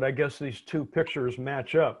fortunate, I guess, these two pictures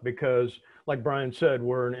match up, because like Brian said,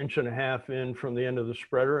 we're 1.5 inches in from the end of the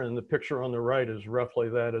spreader, and the picture on the right is roughly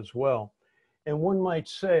that as well. And one might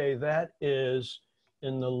say that is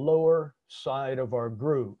in the lower side of our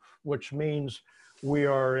groove, which means we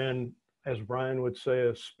are in, as Brian would say,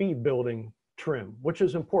 a speed building trim, which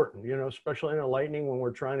is important, especially in a lightning when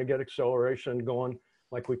we're trying to get acceleration going,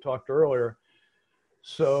 like we talked earlier.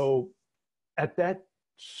 So at that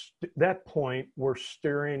point, we're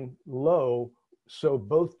steering low, so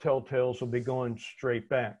both telltales will be going straight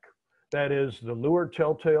back. That is, the leeward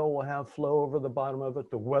telltale will have flow over the bottom of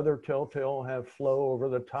it, the weather telltale will have flow over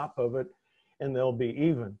the top of it, and they'll be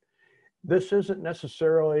even. This isn't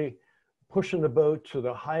necessarily pushing the boat to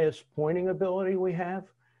the highest pointing ability we have.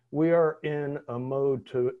 We are in a mode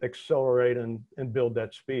to accelerate and build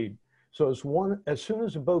that speed. So as soon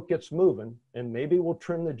as the boat gets moving, and maybe we'll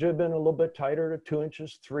trim the jib in a little bit tighter to 2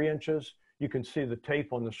 inches, 3 inches. You can see the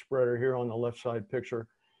tape on the spreader here on the left side picture.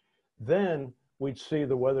 Then we'd see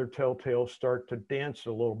the weather telltale start to dance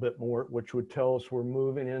a little bit more, which would tell us we're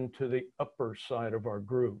moving into the upper side of our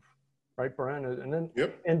groove, right, Brian? And then,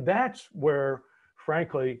 Yep. and that's where,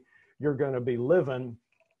 frankly, you're going to be living,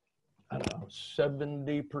 I don't know,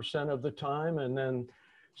 70% of the time, and then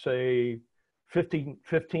say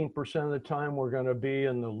 15% of the time we're going to be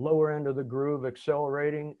in the lower end of the groove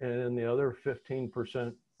accelerating, and in the other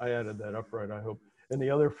 15%, I added that up right, I hope. And the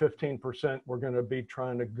other 15%, we're going to be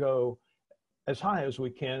trying to go as high as we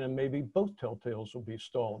can, and maybe both telltales will be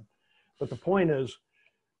stalled. But the point is,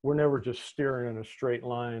 we're never just steering in a straight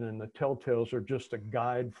line, and the telltales are just a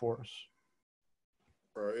guide for us.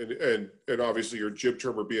 And obviously your jib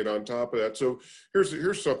trimmer being on top of that. So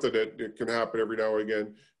here's something that can happen every now and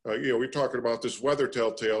again. We're talking about this weather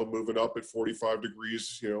telltale moving up at 45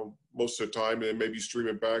 degrees, most of the time, and then maybe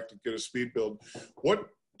streaming back to get a speed build.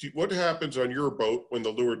 What happens on your boat when the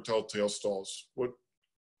lured telltale stalls?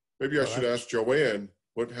 Maybe I should ask Joanne,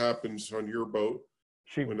 what happens on your boat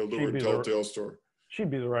when the lured telltale stalls?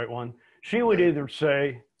 She'd be the right one. She would either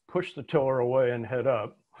say, push the tiller away and head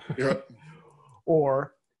up. Yeah.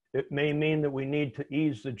 Or it may mean that we need to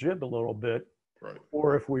ease the jib a little bit. Right.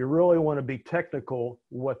 Or if we really want to be technical,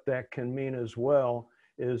 what that can mean as well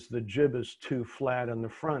is the jib is too flat in the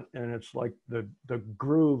front, and it's like the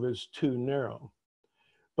groove is too narrow.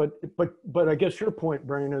 But I guess your point,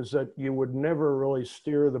 Brian, is that you would never really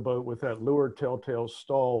steer the boat with that lured telltale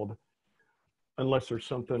stalled unless there's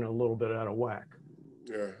something a little bit out of whack.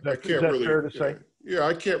 Yeah, I can't is that really fair to say? Yeah,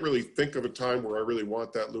 I can't really think of a time where I really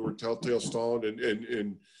want that lured telltale stalled, and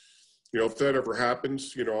if that ever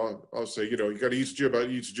happens, I'll say, you got to ease jib,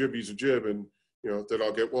 ease a jib, and then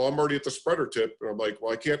I'll get, well, I'm already at the spreader tip, and I'm like,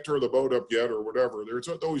 well, I can't turn the boat up yet, or whatever. There's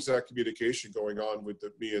always that communication going on with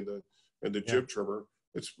me and the jib trimmer.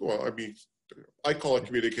 I call it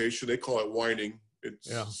communication. They call it whining.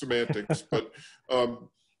 It's semantics,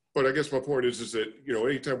 but I guess my point is that,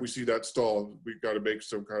 anytime we see that stall, we've got to make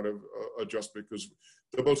some kind of adjustment, because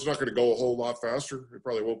the boat's not going to go a whole lot faster. It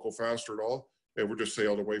probably won't go faster at all. And we're just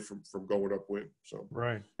sailed away from going upwind. So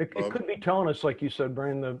right. It could be telling us, like you said,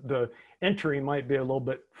 Brian, the entry might be a little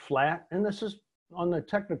bit flat. And this is on the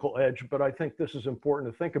technical edge, but I think this is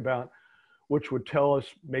important to think about, which would tell us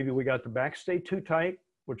maybe we got the backstay too tight,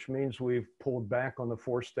 which means we've pulled back on the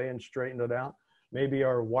forestay and straightened it out. Maybe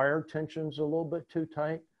our wire tension's a little bit too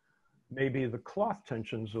tight. Maybe the cloth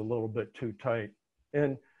tension's a little bit too tight.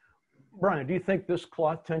 And Brian, do you think this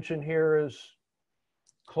cloth tension here is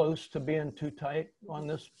close to being too tight on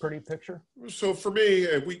this pretty picture? So for me,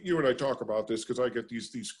 and you and I talk about this because I get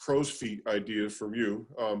these crow's feet ideas from you.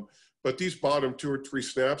 But these bottom 2 or 3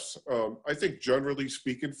 snaps, I think generally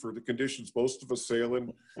speaking, for the conditions most of us sail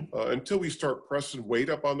in, until we start pressing weight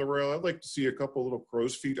up on the rail, I'd like to see a couple little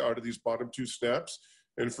crow's feet out of these bottom 2 snaps.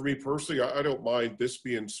 And for me personally, I don't mind this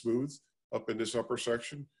being smooth up in this upper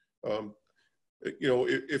section.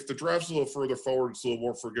 If the draft's a little further forward, it's a little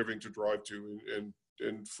more forgiving to drive to.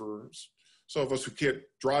 And for some of us who can't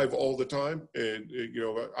drive all the time, and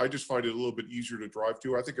I just find it a little bit easier to drive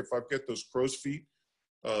to. I think if I get those crow's feet,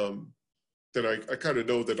 then I kind of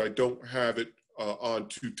know that I don't have it on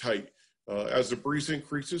too tight. As the breeze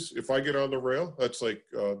increases, if I get on the rail, that's like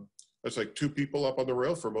 2 people up on the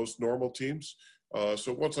rail for most normal teams.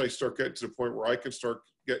 So once I start getting to the point where I can start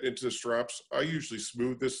getting into the straps, I usually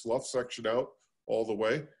smooth this luff section out all the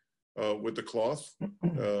way with the cloth.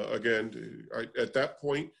 Again, at that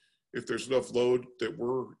point, if there's enough load that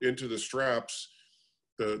we're into the straps,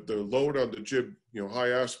 the load on the jib, high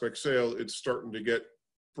aspect sail, it's starting to get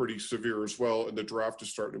pretty severe as well, and the draft is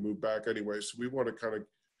starting to move back anyway. So we want to kind of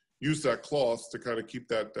use that cloth to kind of keep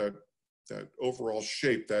that overall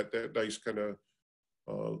shape, that nice kind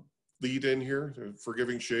of lead in here,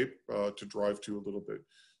 forgiving shape to drive to a little bit.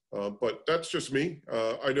 But that's just me.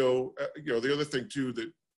 I know, the other thing too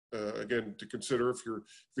that, again, to consider if you're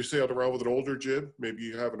sailing around with an older jib, maybe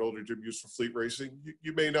you have an older jib used for fleet racing,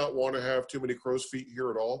 you may not want to have too many crow's feet here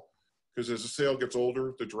at all, because as the sail gets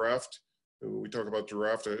older, the draft, and when we talk about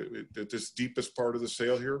draft, this deepest part of the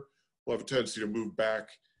sail here will have a tendency to move back.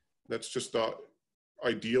 That's just not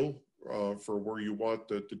ideal for where you want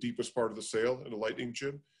the deepest part of the sail in a lightning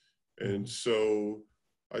jib. And so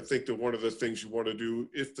I think that one of the things you want to do,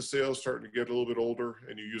 if the sail is starting to get a little bit older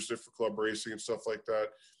and you use it for club racing and stuff like that,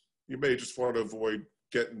 you may just want to avoid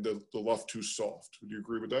getting the luff too soft. Would you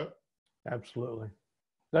agree with that? Absolutely.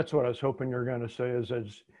 That's what I was hoping you were going to say, is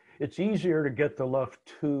it's easier to get the luff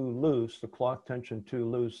too loose, the cloth tension too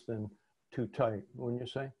loose, than too tight, wouldn't you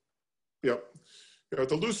say? Yep.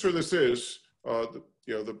 The looser this is, the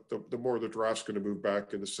more the draft's going to move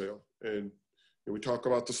back in the sail. And we talk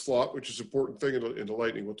about the slot, which is an important thing in the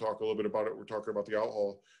Lightning. We'll talk a little bit about it. We're talking about the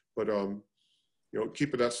outhaul, but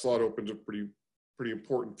keeping that slot open is a pretty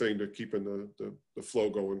important thing to keeping the flow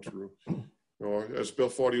going through. As Bill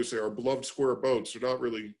Fawdy would say, our beloved square boats are not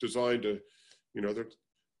really designed to,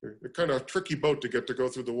 they're kind of a tricky boat to get to go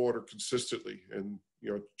through the water consistently. And,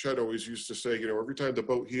 Chet always used to say, every time the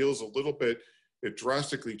boat heels a little bit, it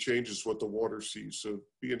drastically changes what the water sees. So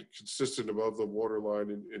being consistent above the water line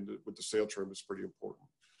with the sail trim is pretty important.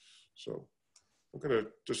 So I'm going to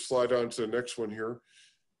just slide on to the next one here.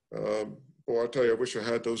 I'll tell you, I wish I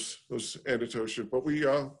had those annotations, but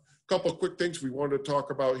couple of quick things we wanted to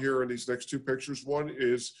talk about here in these next two pictures. One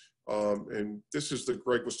is, and this is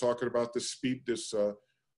Greg was talking about, this speed, this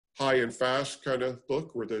high and fast kind of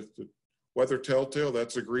look, where the weather telltale,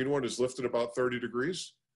 that's the green one, is lifted about 30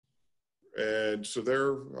 degrees. And so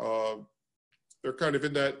they're kind of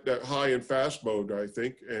in that high and fast mode, I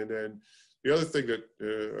think. And then the other thing that,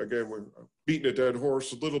 again, we're beating a dead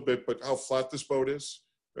horse a little bit, but how flat this boat is,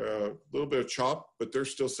 a little bit of chop, but they're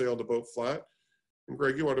still sailing the boat flat. And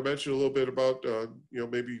Greg, you want to mention a little bit about,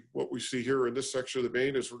 maybe what we see here in this section of the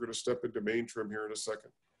main as we're going to step into main trim here in a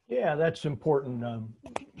second. Yeah, that's important.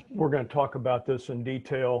 We're going to talk about this in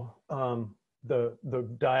detail. The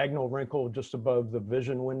diagonal wrinkle just above the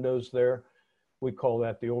vision windows there, we call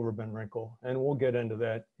that the overbend wrinkle, and we'll get into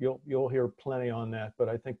that. You'll hear plenty on that, but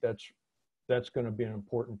I think that's going to be an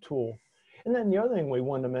important tool. And then the other thing we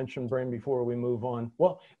wanted to mention, Brian, before we move on,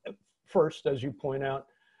 well, first, as you point out,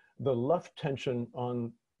 the luff tension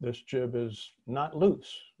on this jib is not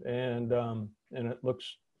loose, and it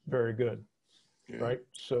looks very good, right?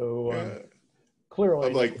 So clearly,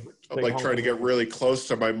 I'm like trying to get really close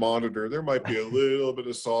to my monitor. There might be a little bit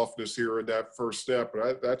of softness here in that first step,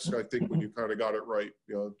 but I think when you kind of got it right,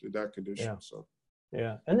 in that condition. Yeah. So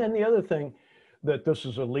yeah, and then the other thing that this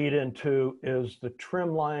is a lead into is the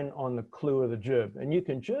trim line on the clew of the jib, and you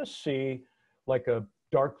can just see like a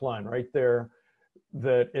dark line right there.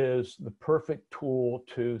 That is the perfect tool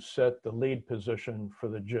to set the lead position for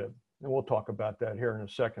the jib. And we'll talk about that here in a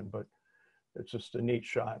second, but it's just a neat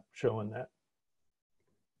shot showing that.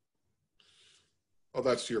 Oh,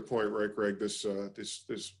 that's to your point, right, Greg? This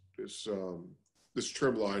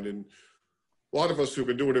trim line, and a lot of us who've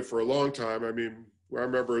been doing it for a long time. I mean, I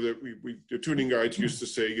remember that the tuning guides used to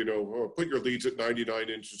say, put your leads at 99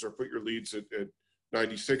 inches or put your leads at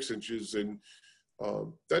 96 inches, and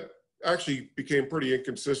that actually became pretty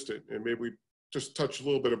inconsistent. And maybe we just touch a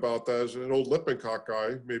little bit about that. As an old Lippincott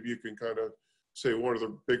guy, maybe you can kind of say one of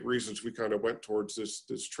the big reasons we kind of went towards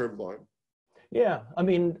this trim line. Yeah, I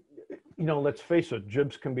mean, let's face it,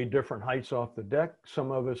 jibs can be different heights off the deck. Some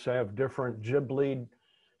of us have different jib lead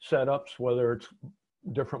setups, whether it's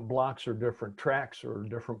different blocks or different tracks or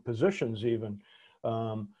different positions even.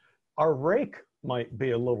 Our rake might be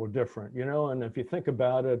a little different, and if you think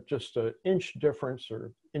about it, just an inch difference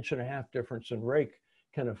or inch and a half difference in rake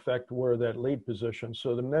can affect where that lead position.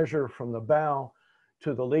 So the measure from the bow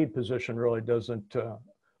to the lead position really doesn't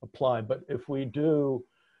apply. But if we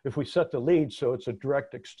set the lead so it's a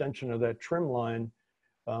direct extension of that trim line,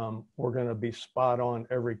 we're going to be spot on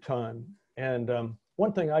every time. And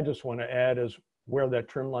one thing I just want to add is where that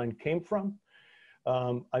trim line came from.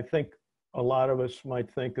 I think a lot of us might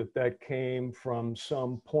think that came from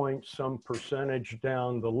some point, some percentage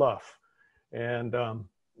down the luff. And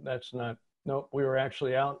that's not, no, we were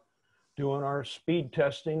actually out doing our speed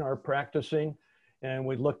testing, our practicing, and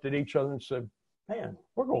we looked at each other and said, man,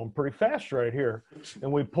 we're going pretty fast right here.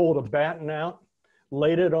 And we pulled a batten out,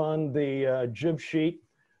 laid it on the jib sheet,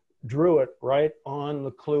 drew it right on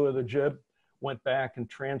the clew of the jib, went back and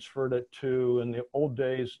transferred it in the old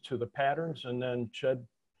days to the patterns, and then Ched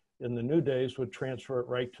in the new days would transfer it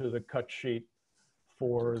right to the cut sheet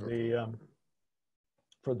for the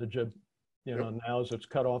jib, now as it's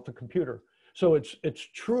cut off the computer. So it's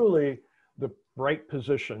truly the right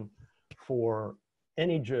position for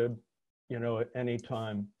any jib, at any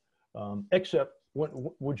time, except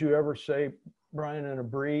would you ever say, Brian, in a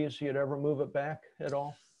breeze, you'd ever move it back at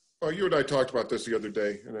all? Well, you and I talked about this the other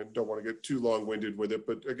day, and I don't want to get too long-winded with it,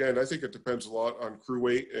 but again, I think it depends a lot on crew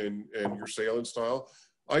weight and your sailing style.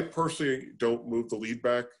 I personally don't move the lead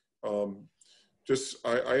back.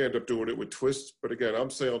 I end up doing it with twists, but again, I'm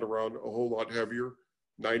sailing around a whole lot heavier,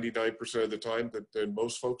 99% of the time than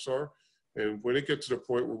most folks are. And when it gets to the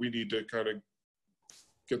point where we need to kind of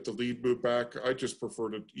get the lead moved back, I just prefer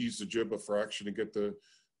to ease the jib a fraction and get the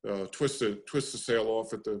twist the sail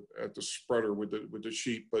off at the spreader with the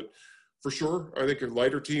sheet. But for sure. I think in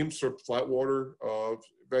lighter teams, sort of flat water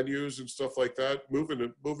venues and stuff like that, moving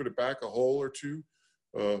it back a hole or two,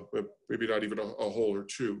 but maybe not even a hole or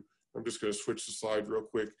two. I'm just going to switch the slide real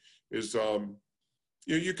quick. Is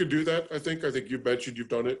you can do that. I think you mentioned you've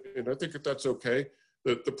done it, and I think that's okay.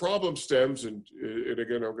 The problem stems, and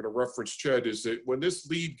again, I'm going to reference Ched, is that when this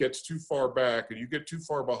lead gets too far back and you get too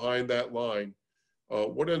far behind that line,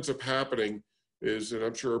 what ends up happening is, and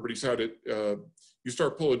I'm sure everybody's had it, you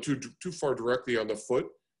start pulling too far directly on the foot.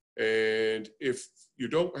 And if you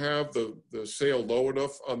don't have the sail low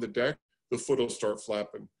enough on the deck, the foot will start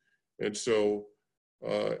flapping. And so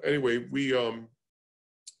anyway, we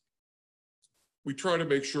try to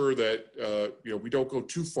make sure that, we don't go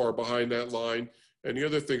too far behind that line. And the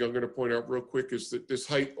other thing I'm going to point out real quick is that this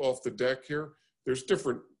height off the deck here, there's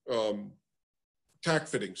different tack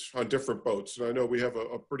fittings on different boats. And I know we have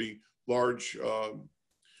a pretty large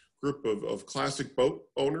group of classic boat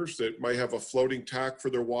owners that might have a floating tack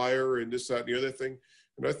for their wire and this, that, and the other thing.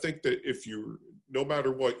 And I think that if no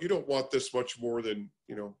matter what, you don't want this much more than,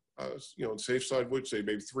 on safe side would say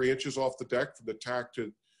maybe 3 inches off the deck from the tack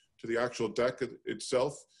to the actual deck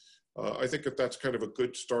itself. I think that's kind of a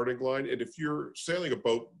good starting line. And if you're sailing a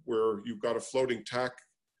boat where you've got a floating tack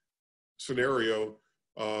scenario,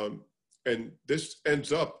 and this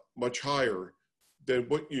ends up much higher, then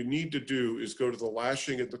what you need to do is go to the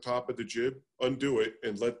lashing at the top of the jib, undo it,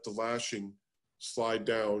 and let the lashing slide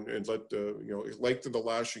down, and let lengthen the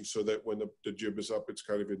lashing so that when the jib is up, it's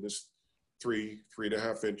kind of in this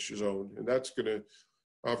 3.5 inch zone. And that's going to,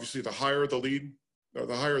 obviously, the higher the lead,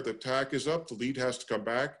 the higher the tack is up, the lead has to come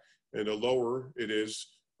back, and the lower it is,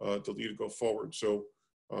 the lead will go forward. So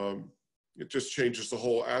it just changes the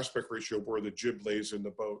whole aspect ratio of where the jib lays in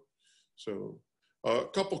the boat. So a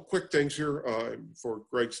couple quick things here before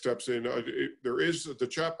Greg steps in. The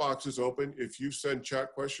chat box is open. If you send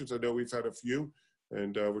chat questions, I know we've had a few,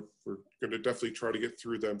 and we're going to definitely try to get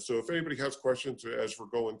through them. So if anybody has questions as we're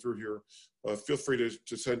going through here, feel free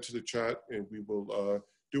to send to the chat, and we will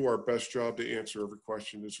do our best job to answer every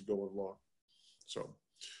question as we go along. So,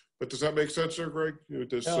 but does that make sense there, Greg? No,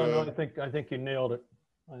 I think you nailed it.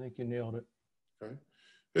 I think you nailed it. Okay.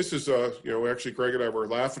 This is, actually Greg and I were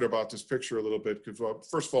laughing about this picture a little bit because,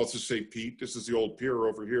 first of all, it's the St. Pete. This is the old pier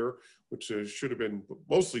over here, which should have been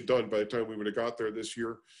mostly done by the time we would have got there this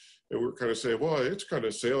year. And we were kind of saying, well, it's kind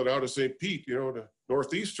of sailing out of St. Pete, to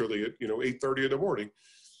northeasterly at, 8:30 in the morning.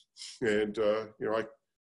 And,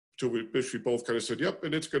 we both kind of said, yep,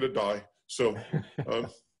 and it's going to die. So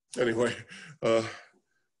anyway,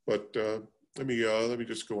 but let me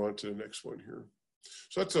just go on to the next one here.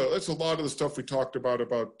 So that's a lot of the stuff we talked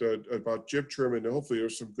about jib trim, and hopefully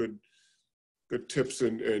there's some good tips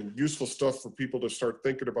and useful stuff for people to start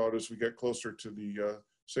thinking about as we get closer to the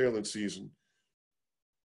sailing season.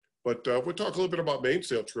 But we'll talk a little bit about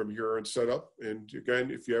mainsail trim here and setup. And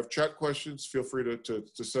again, if you have chat questions, feel free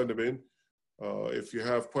to send them in. If you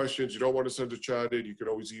have questions you don't want to send to chat in, you can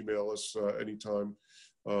always email us anytime.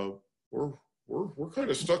 We're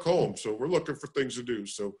kind of stuck home, so we're looking for things to do.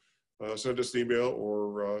 So send us an email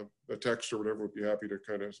or a text or whatever. We'd be happy to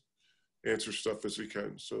kind of answer stuff as we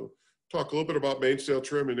can. So talk a little bit about mainsail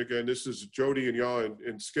trim. And again, this is Jody and Ya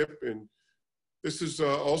and Skip. And this is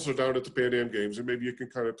also down at the Pan Am Games. And maybe you can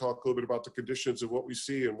kind of talk a little bit about the conditions of what we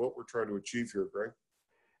see and what we're trying to achieve here, Greg.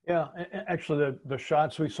 Yeah, actually the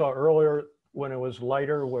shots we saw earlier when it was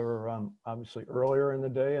lighter were obviously earlier in the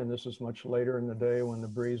day, and this is much later in the day when the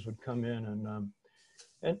breeze would come in.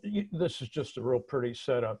 This is just a real pretty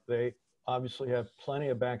setup. They obviously have plenty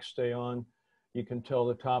of backstay on. You can tell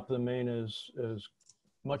the top of the main is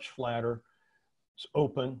much flatter. It's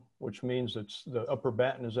open, which means the upper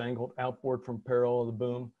batten is angled outboard from parallel to the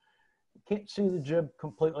boom. You can't see the jib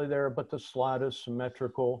completely there, but the slot is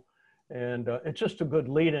symmetrical. And it's just a good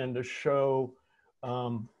lead-in to show,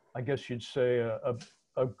 I guess you'd say,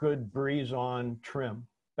 a good breeze-on trim.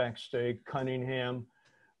 Backstay, Cunningham.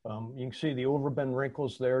 You can see the overbend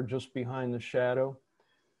wrinkles there just behind the shadow.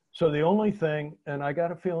 So the only thing, and I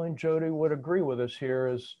got a feeling Jody would agree with us here,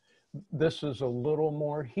 is this is a little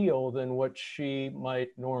more heel than what she might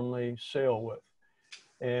normally sail with.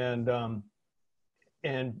 And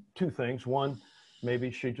two things. One,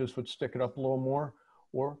 maybe she just would stick it up a little more,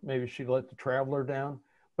 or maybe she'd let the traveler down.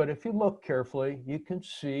 But if you look carefully, you can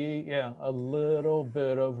see, a little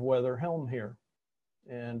bit of weather helm here.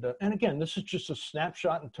 And again, this is just a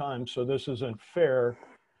snapshot in time, so this isn't fair,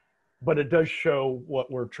 but it does show what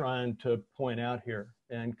we're trying to point out here.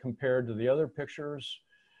 And compared to the other pictures,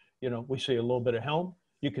 we see a little bit of helm.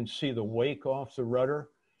 You can see the wake off the rudder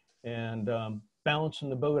and balancing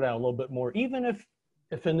the boat out a little bit more. Even if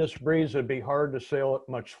if in this breeze it'd be hard to sail it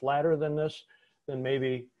much flatter than this, then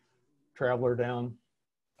maybe traveler down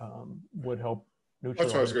would help That's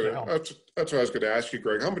what I was neutralize the gonna. helm. That's what I was gonna ask you,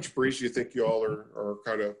 Greg. How much breeze do you think y'all are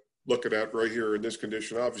kind of looking at right here in this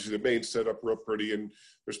condition? Obviously, the main's set up real pretty, and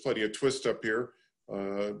there's plenty of twist up here.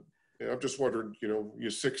 And I'm just wondering, you know, you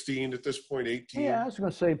 16 at this point, 18? Yeah, I was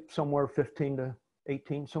going to say somewhere 15 to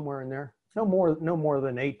 18, somewhere in there. No more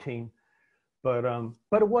than 18. But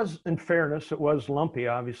it was, in fairness, it was lumpy,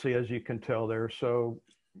 obviously, as you can tell there. So,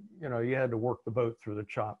 you know, you had to work the boat through the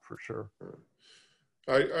chop for sure.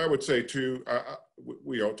 I would say too,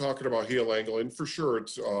 we, you know, talking about heel angle, and for sure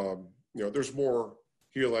it's, you know, there's more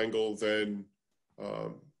heel angle than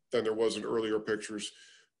there was in earlier pictures.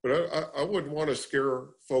 But I wouldn't want to scare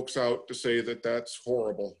folks out to say that that's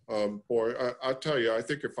horrible. Boy, I tell you, I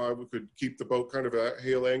think if I could keep the boat kind of at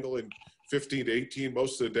heel angle in 15 to 18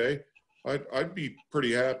 most of the day, I'd be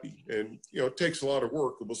pretty happy. And, you know, it takes a lot of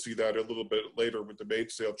work. And we'll see that a little bit later with the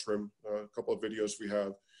mainsail trim, a couple of videos we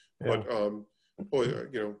have. Yeah. But, boy,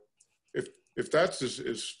 you know, if that's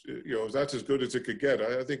you know, if that's as good as it could get,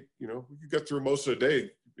 I think, you know, we could get through most of the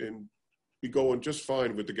day and be going just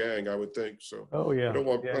fine with the gang, I would think. So oh yeah, I don't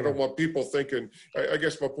want people thinking, I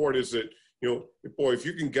guess my point is that, you know, boy, if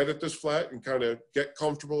you can get it this flat and kind of get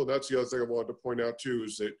comfortable, and that's the other thing I wanted to point out too,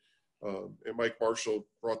 is that, and Mike Marshall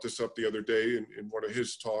brought this up the other day in one of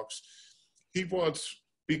his talks, he wants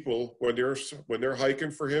people when they're hiking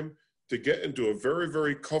for him to get into a very,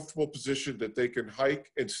 very comfortable position that they can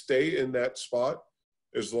hike and stay in that spot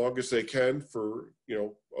as long as they can for, you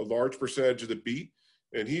know, a large percentage of the beat.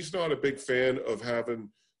 And he's not a big fan of having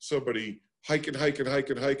somebody hiking,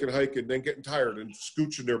 and then getting tired and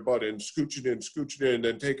scooching their butt in, scooching in, and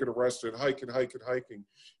then taking a rest and hiking.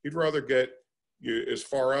 He'd rather get you as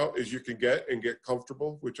far out as you can get and get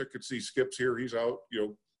comfortable, which I could see Skip's here. He's out, you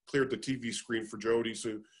know, cleared the TV screen for Jody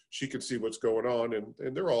so she could see what's going on.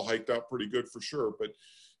 And they're all hiked out pretty good for sure. But,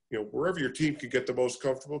 you know, wherever your team can get the most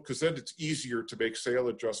comfortable, because then it's easier to make sail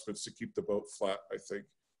adjustments to keep the boat flat, I think.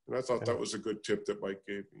 And I thought that was a good tip that Mike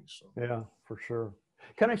gave me. So yeah, for sure.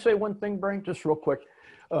 Can I say one thing, Brian, just real quick?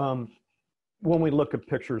 When we look at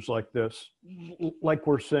pictures like this, like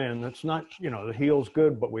we're saying, it's not, you know, the heel's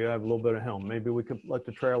good, but we have a little bit of helm. Maybe we could let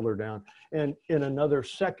the trailer down. And in another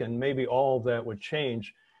second, maybe all of that would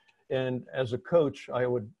change. And as a coach, I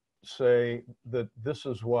would say that this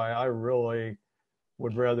is why I really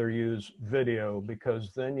would rather use video,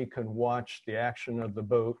 because then you can watch the action of the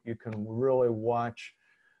boat. You can really watch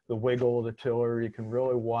the wiggle of the tiller. You can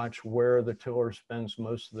really watch where the tiller spends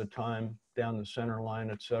most of the time down the center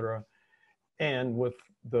line, et cetera. And with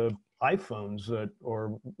the iPhones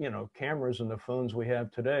or, you know, cameras and the phones we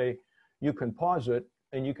have today, you can pause it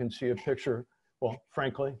and you can see a picture. Well,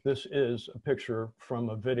 frankly, this is a picture from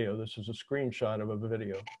a video. This is a screenshot of a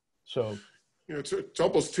video. So, you know, it's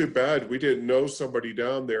almost too bad we didn't know somebody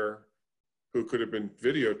down there who could have been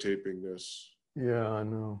videotaping this. Yeah, I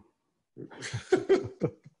know.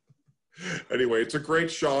 Anyway, it's a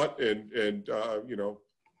great shot, and you know,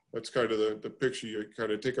 that's kind of the picture you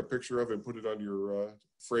kind of take a picture of and put it on your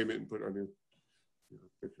frame it and put it on your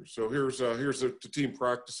picture. So here's the team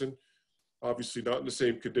practicing. Obviously, not in the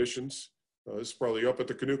same conditions. This is probably up at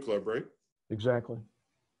the canoe club, right? Exactly.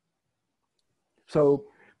 So,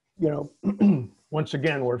 you know, once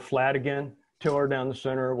again, we're flat again. Tiller down the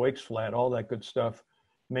center, wake's flat, all that good stuff.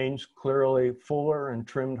 Main's clearly fuller and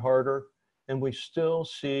trimmed harder. And we still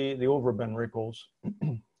see the overbend wrinkles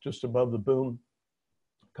just above the boom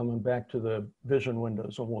coming back to the vision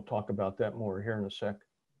windows. And we'll talk about that more here in a sec.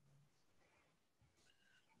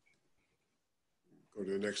 Go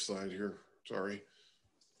to the next slide here. Sorry.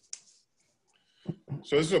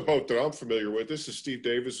 So this is a boat that I'm familiar with. This is Steve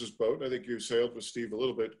Davis's boat. I think you sailed with Steve a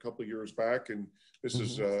little bit a couple of years back. And this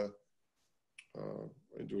is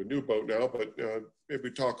into a new boat now, but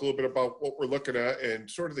maybe talk a little bit about what we're looking at and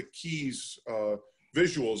sort of the keys,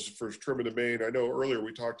 visuals for trimming the main. I know earlier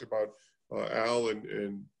we talked about Al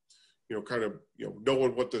and you know, kind of, you know,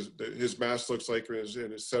 knowing what his mast looks like and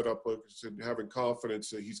his setup looks, and having confidence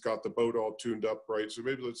that he's got the boat all tuned up right. So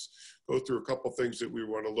maybe let's go through a couple things that we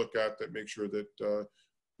want to look at that make sure that you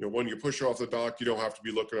know, when you push off the dock, you don't have to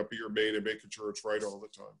be looking up at your main and making sure it's right all the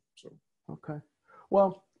time. So okay,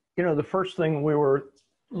 well, you know, the first thing we were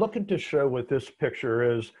looking to show with this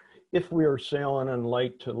picture is if we are sailing in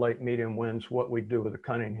light to light medium winds, what we do with the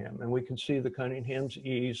Cunningham. And we can see the Cunningham's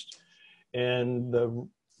eased and the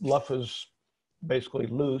luff is basically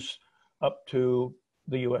loose up to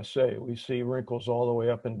the USA. We see wrinkles all the way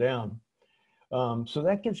up and down. So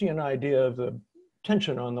that gives you an idea of the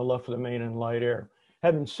tension on the luff of the main in light air.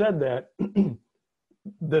 Having said that,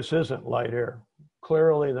 this isn't light air.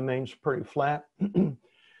 clearly the main's pretty flat.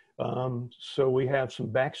 So we have some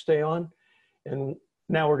backstay on, and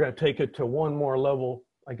now we're going to take it to one more level,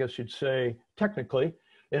 I guess you'd say, technically.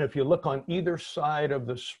 And if you look on either side of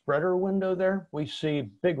the spreader window there, we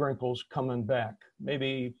see big wrinkles coming back,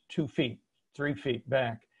 maybe 2 feet, 3 feet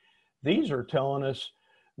back. These are telling us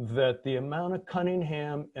that the amount of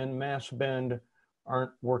Cunningham and mass bend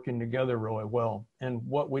aren't working together really well. And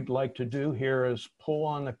what we'd like to do here is pull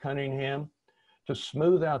on the Cunningham to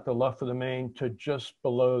smooth out the luff of the main to just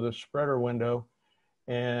below the spreader window,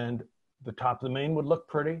 and the top of the main would look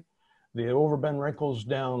pretty. The overbend wrinkles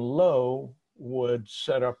down low would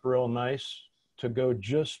set up real nice to go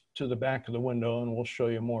just to the back of the window, and we'll show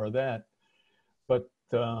you more of that.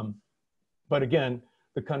 But again,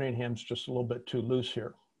 the Cunningham's just a little bit too loose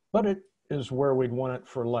here, but it is where we'd want it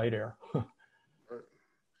for light air.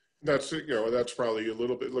 That's it, you know, that's probably a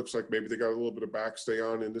little bit, looks like maybe they got a little bit of backstay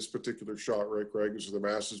on in this particular shot, right, Greg? So the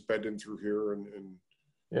mass is bending through here and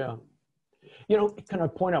yeah. You know, can I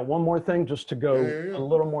point out one more thing just to go a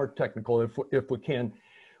little more technical if we can,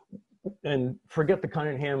 and forget the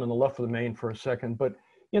Cunningham and the left of the main for a second, but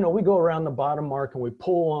you know, we go around the bottom mark and we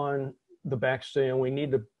pull on the backstay and we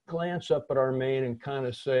need to glance up at our main and kind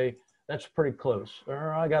of say, that's pretty close,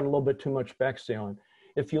 or I got a little bit too much backstay on.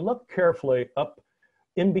 If you look carefully up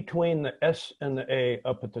in between the S and the A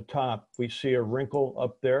up at the top, we see a wrinkle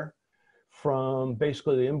up there from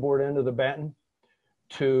basically the inboard end of the batten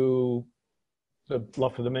to the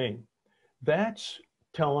luff of the main. That's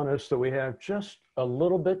telling us that we have just a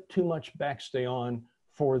little bit too much backstay on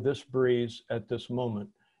for this breeze at this moment.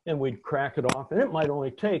 And we'd crack it off, and it might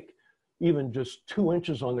only take even just 2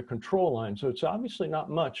 inches on the control line. So it's obviously not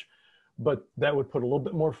much, but that would put a little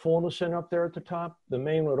bit more fullness in up there at the top. The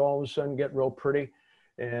main would all of a sudden get real pretty.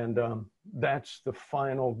 And that's the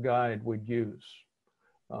final guide we'd use.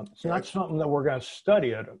 It's not something that we're going to study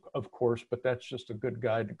it, of course, but that's just a good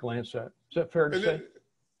guide to glance at. Is that fair to say?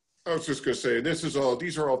 I was just going to say, and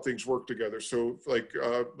these are all things work together. So like,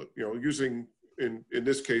 you know, using in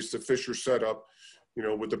this case, the Fisher setup, you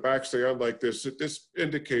know, with the backstay on like this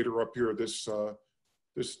indicator up here, this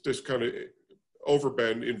kind of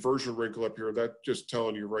overbend inversion wrinkle up here, that just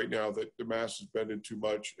telling you right now that the mass is bending too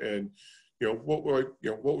much. And you know,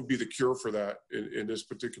 what would be the cure for that in this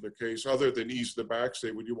particular case, other than ease the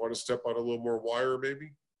backstay? Would you want to step on a little more wire,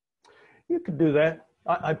 maybe? You could do that.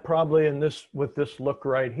 I probably, with this look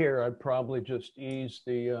right here, I'd probably just ease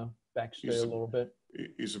the backstay a little bit.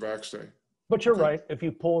 Ease the backstay. But you're right. If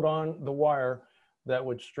you pulled on the wire, that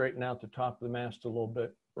would straighten out the top of the mast a little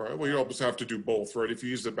bit. Right. Well, you almost have to do both, right? If you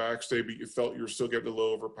use the backstay, but you felt you're still getting a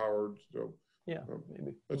little overpowered. So yeah,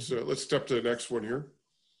 maybe. Let's step to the next one here.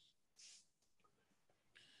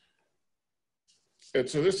 And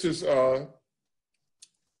so this is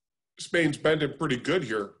Spain's bending pretty good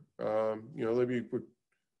here. You know,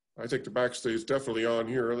 I think the backstay is definitely on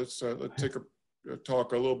here. Let's take a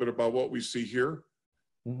talk a little bit about what we see here,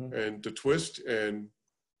 and the twist and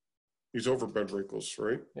these overbend wrinkles,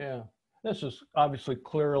 right? Yeah, this is obviously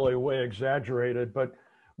clearly way exaggerated,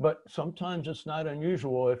 but sometimes it's not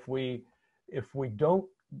unusual if we don't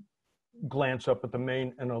glance up at the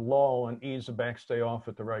main in a lull and ease the backstay off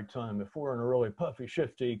at the right time. If we're in a really puffy,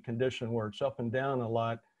 shifty condition where it's up and down a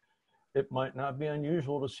lot, it might not be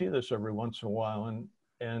unusual to see this every once in a while.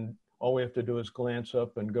 And all we have to do is glance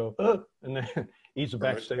up and go, and then ease the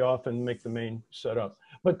backstay off and make the main set up.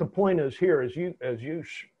 But the point is here, as you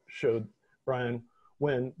showed, Brian,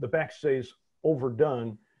 when the backstay's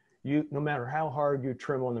overdone, no matter how hard you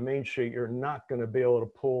trim on the main sheet, you're not going to be able to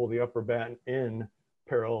pull the upper batten in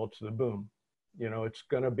parallel to the boom. You know, it's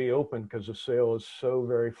going to be open because the sail is so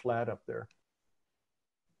very flat up there.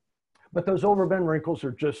 But those overbend wrinkles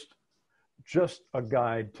are just a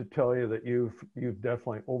guide to tell you that you've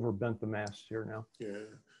definitely overbent the mast here now. Yeah,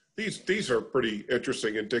 these are pretty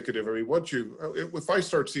interesting, indicative. I mean, if I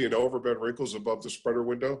start seeing overbend wrinkles above the spreader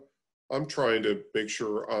window, I'm trying to make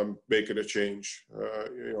sure I'm making a change.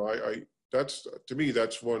 You know, that's, to me,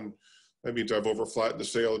 that's one. That means I've overflattened the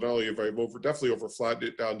sail, and not only have I definitely overflattened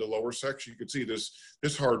it down the lower section. You can see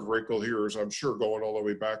this hard wrinkle here is, I'm sure, going all the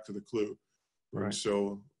way back to the clew. Right. And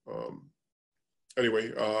so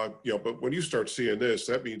anyway, you know, but when you start seeing this,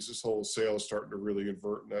 that means this whole sail is starting to really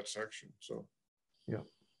invert in that section. So yeah.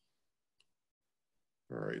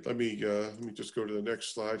 All right, let me just go to the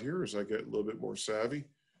next slide here as I get a little bit more savvy.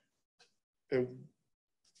 And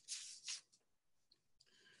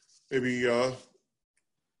maybe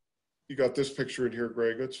you got this picture in here,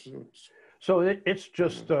 Greg. So it's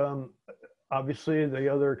just obviously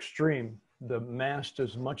the other extreme. The mast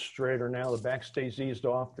is much straighter now. The backstay's eased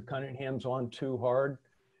off. The Cunningham's on too hard.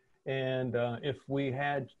 And if we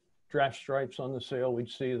had draft stripes on the sail, we'd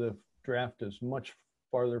see the draft is much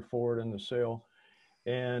farther forward in the sail.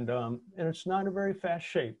 And it's not a very fast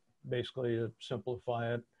shape, basically, to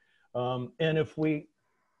simplify it. And if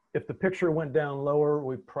the picture went down lower,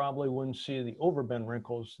 we probably wouldn't see the overbend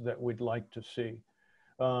wrinkles that we'd like to see.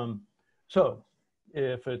 So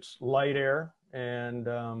if it's light air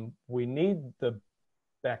and we need the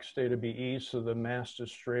backstay to be eased so the mast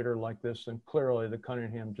is straighter like this, then clearly the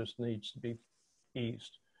Cunningham just needs to be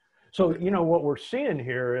eased. So, you know, what we're seeing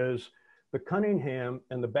here is the Cunningham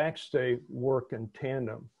and the backstay work in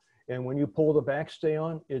tandem. And when you pull the backstay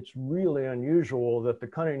on, it's really unusual that the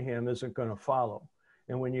Cunningham isn't going to follow.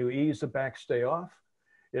 And when you ease the backstay off,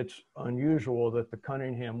 it's unusual that the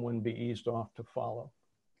Cunningham wouldn't be eased off to follow.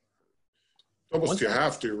 Almost you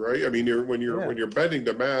have to, right? I mean, when you're bending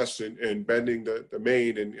the mast and bending the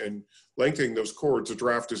main and lengthening those cords, the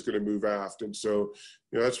draft is going to move aft. And so,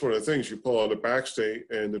 you know, that's one of the things. You pull on the backstay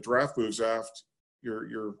and the draft moves aft,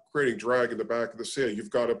 you're creating drag in the back of the sail. You've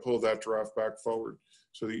got to pull that draft back forward.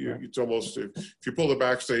 So that it's almost, if you pull the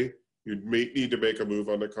backstay, you may need to make a move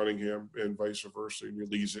on the Cunningham and vice versa, and you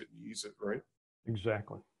ease it and ease it, right?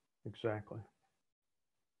 Exactly. Exactly.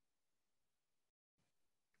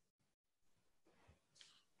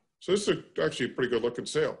 So this is actually a pretty good looking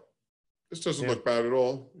sail. This doesn't look bad at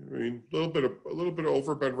all. I mean, a little bit of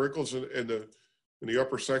overbend wrinkles in the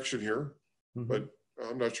upper section here, but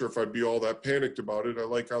I'm not sure if I'd be all that panicked about it. I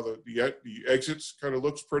like how the exits kind of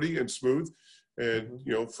looks pretty and smooth. And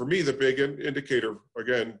you know, for me, the big indicator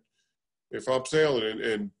again, if I'm sailing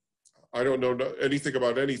and I don't know anything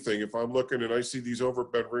about anything, if I'm looking and I see these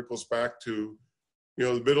overbend wrinkles back to, you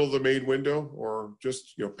know, the middle of the main window or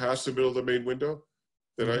just, you know, past the middle of the main window,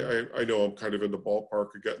 then I know I'm kind of in the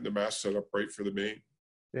ballpark of getting the mast set up right for the main.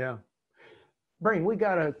 Yeah. Brain, we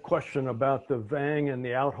got a question about the vang and the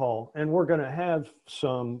outhaul, and we're going to have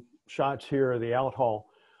some shots here of the outhaul,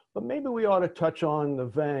 but maybe we ought to touch on the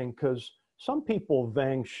vang because some people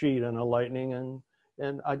vang sheet in a Lightning,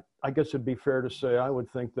 and I guess it'd be fair to say I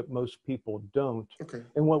would think that most people don't. Okay.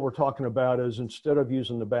 And what we're talking about is instead of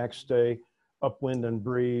using the backstay, upwind and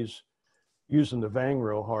breeze, using the vang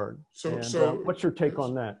real hard. So what's your take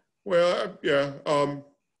on that? Well, yeah,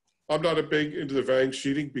 I'm not a big into the vang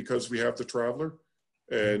sheeting because we have the Traveler,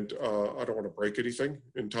 and I don't want to break anything,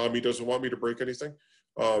 and Tommy doesn't want me to break anything.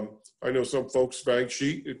 I know some folks vang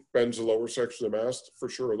sheet, it bends the lower section of the mast for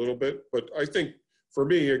sure a little bit, but I think for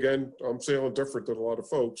me, again, I'm sailing different than a lot of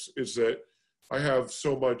folks, is that I have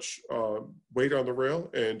so much weight on the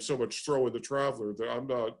rail and so much throw in the Traveler that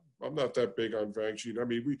I'm not that big on vang sheet. I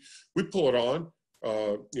mean, we pull it on,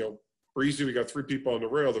 you know, breezy, we got 3 people on the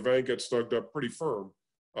rail, the vang gets snugged up pretty firm.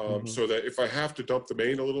 So that if I have to dump the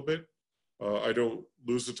main a little bit, I don't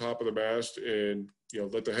lose the top of the mast and, you know,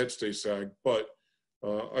 let the head stay sag, but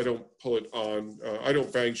I don't pull it on, I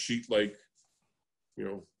don't vang sheet like, you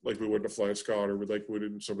know, like we would in a Flying Scot or like we would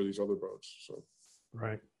in some of these other boats. So.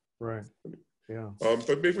 Right. Yeah.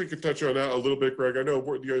 But maybe we could touch on that a little bit, Greg. I know,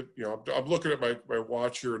 you know, I'm looking at my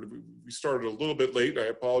watch here, and we started a little bit late. I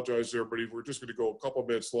apologize to everybody. We're just going to go a couple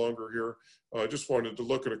minutes longer here. I just wanted to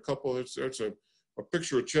look at a couple. It's a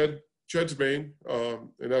picture of Ched's mane,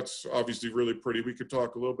 and that's obviously really pretty. We could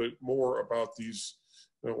talk a little bit more about these.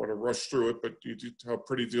 I don't want to rush through it, but how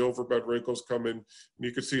pretty the overbend wrinkles come in. And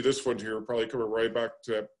you can see this one here, probably coming right back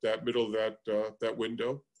to that middle of that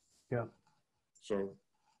window. Yeah. So.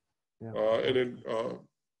 Yeah. And then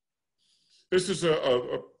this is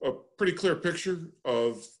a pretty clear picture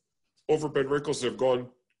of overbend wrinkles that have gone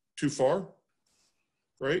too far,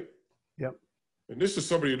 right? Yep. And this is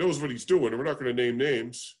somebody who knows what he's doing, and we're not going to name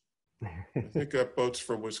names. I think that boat's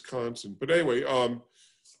from Wisconsin. But anyway,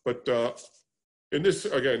 in this,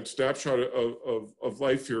 again, snapshot of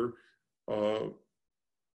life here,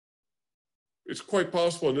 it's quite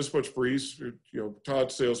possible in this much breeze, you know,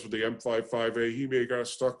 Todd sails with the M55A. He may have got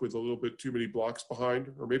stuck with a little bit too many blocks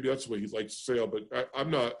behind, or maybe that's the way he likes to sail. But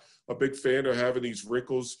I'm not a big fan of having these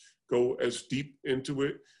wrinkles go as deep into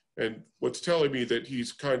it. And what's telling me that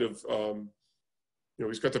he's kind of, you know,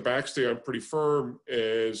 he's got the backstay on pretty firm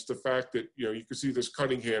is the fact that, you know, you can see this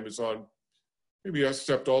Cunningham is on, maybe I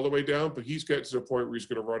stepped all the way down, but he's getting to the point where he's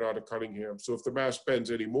going to run out of Cunningham. So if the mast bends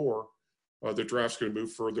anymore, the draft's going to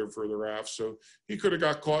move further and further aft. So he could have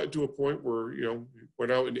got caught into a point where, you know,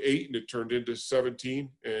 went out in 8 and it turned into 17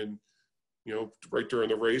 and, you know, right during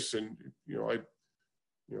the race. And, you know,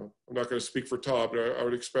 I'm not going to speak for Todd, but I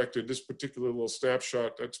would expect in this particular little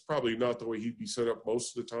snapshot, that's probably not the way he'd be set up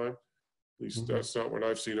most of the time. At least that's not when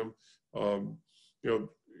I've seen him. You know,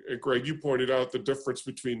 and Greg, you pointed out the difference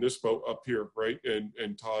between this boat up here, right?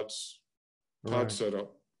 And Todd's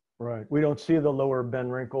setup. Right. We don't see the lower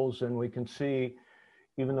bend wrinkles, and we can see,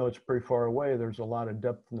 even though it's pretty far away, there's a lot of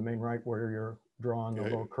depth in the main right where you're drawing the Yeah,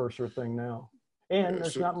 little cursor thing now. And yeah.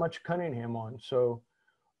 there's So not much Cunningham on. So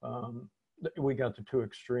we got the two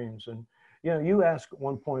extremes. And, you know, you asked at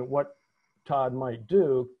one point what Todd might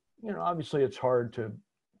do. You know, obviously it's hard to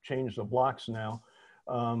change the blocks now.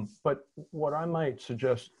 But what I might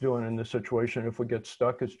suggest doing in this situation, if we get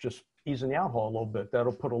stuck, is just easing the outhaul a little bit.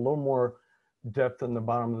 That'll put a little more depth in the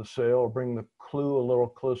bottom of the sail, or bring the clue a little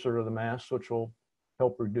closer to the mast, which will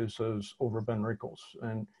help reduce those overbend wrinkles.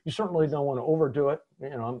 And you certainly don't want to overdo it.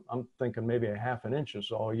 You know, I'm thinking maybe a half an inch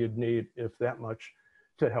is all you'd need, if that much,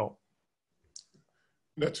 to help.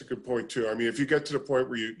 that's a good point too. I mean, if you get to the point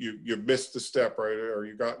where you missed the step, right, or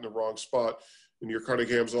you got in the wrong spot, and your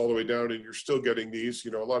Cunningham's all the way down, and you're still getting these, you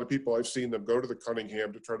know, a lot of people, I've seen them go to the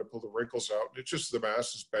Cunningham to try to pull the wrinkles out. It's just the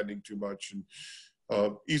mast is bending too much. And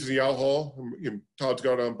easing the outhaul. Todd's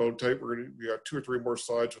got on bone tight. We got 2 or 3 more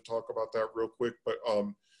slides. We'll talk about that real quick. But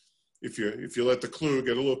if you let the clue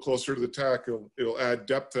get a little closer to the tack, it'll add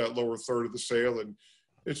depth to that lower third of the sail. And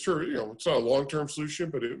it's sure, you know, it's not a long-term solution,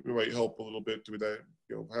 but it might help a little bit to that,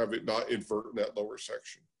 you know, have it not invert in that lower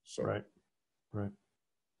section. So Right.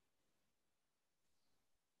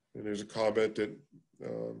 And there's a comment that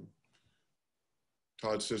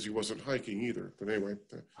Todd says he wasn't hiking either. But anyway.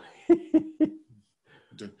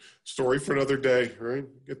 Story for another day, right?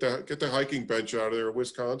 Get the hiking bench out of there,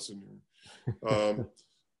 Wisconsin. All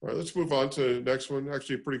right, let's move on to the next one.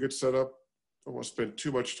 Actually, a pretty good setup. I won't spend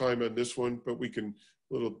too much time on this one, but we can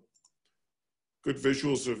little good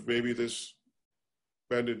visuals of maybe this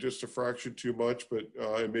bended just a fraction too much, but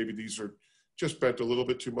and maybe these are just bent a little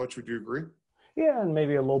bit too much. Would you agree? Yeah, and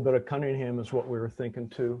maybe a little bit of Cunningham is what we were thinking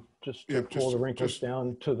too, just to pull the wrinkles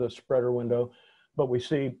down to the spreader window. But we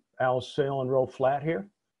see Al's sailing real flat here.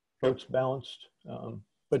 Boat's balanced,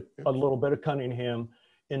 but a little bit of Cunningham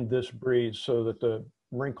in this breeze so that the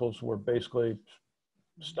wrinkles were basically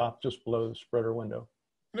stopped just below the spreader window.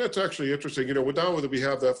 And that's actually interesting. You know, now that we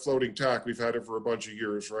have that floating tack, we've had it for a bunch of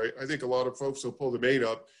years, right? I think a lot of folks will pull the main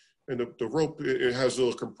up, and the rope, it has a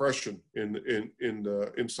little compression inside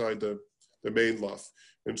the main luff.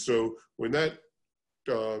 And so when that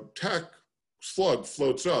tack slug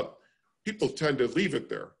floats up, people tend to leave it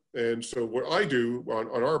there. And so what I do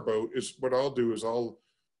on our boat is, what I'll do is I'll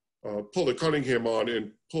pull the Cunningham on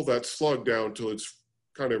and pull that slug down till it's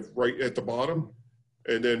kind of right at the bottom,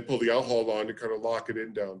 and then pull the outhaul on to kind of lock it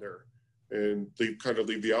in down there, and leave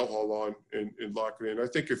the outhaul on and lock it in. I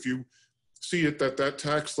think if you see it that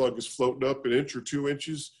tack slug is floating up an inch or 2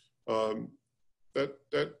 inches,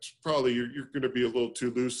 that's probably you're going to be a little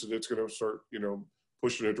too loose, and it's going to start, you know,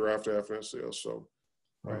 pushing a draft after that sail. So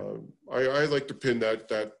right. I like to pin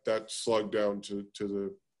that slug down to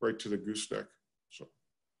the gooseneck. So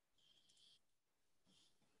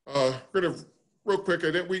we're going to real quick.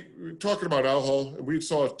 We were talking about outhaul, and we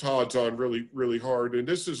saw Todd's on really hard, and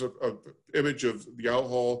this is a image of the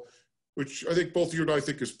outhaul, which I think both you and I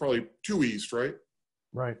think is probably too eased, right?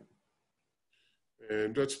 Right.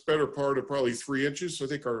 And that's better part of probably 3 inches. I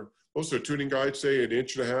think most of the tuning guides say 1.5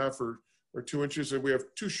 inches or 2 inches. And we have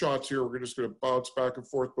 2 shots here. We're just going to bounce back and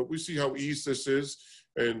forth, but we see how eased this is.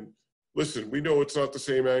 And listen, we know it's not the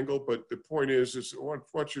same angle, but the point is I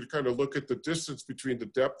want you to kind of look at the distance between the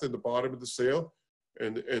depth and the bottom of the sail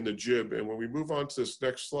and the jib. And when we move on to this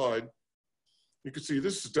next slide, you can see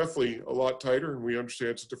this is definitely a lot tighter, and we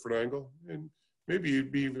understand it's a different angle. And maybe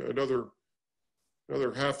it'd be another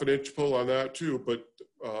 1/2 inch pull on that too. But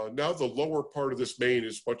now the lower part of this main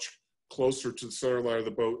is much closer to the center line of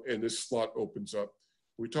the boat, and this slot opens up.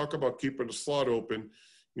 We talk about keeping the slot open.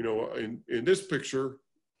 You know, in this picture,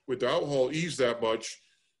 with the outhaul eased that much,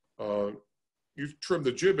 you trim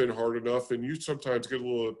the jib in hard enough, and you sometimes get a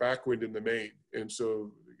little backwind in the main. And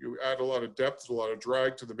so you add a lot of depth, a lot of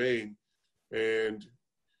drag to the main, and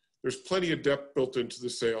there's plenty of depth built into the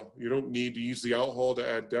sail. You don't need to ease the outhaul to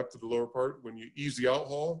add depth to the lower part. When you ease the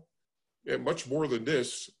outhaul, and much more than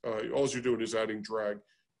this, all you're doing is adding drag.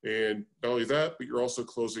 And not only that, but you're also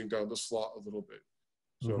closing down the slot a little bit.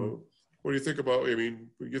 So what do you think about, I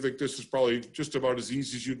mean, you think this is probably just about as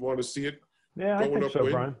easy as you'd want to see it? Yeah, I think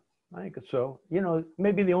so, Brian. I think so. You know,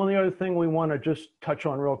 maybe the only other thing we want to just touch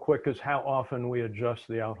on real quick is how often we adjust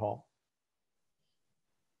the outhaul.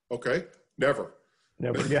 Okay, never.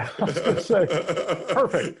 Never, yeah, I was going to say,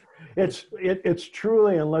 perfect. It's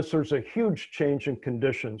truly, unless there's a huge change in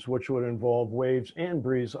conditions, which would involve waves and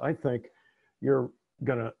breeze, I think you're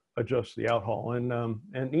going to adjust the outhaul.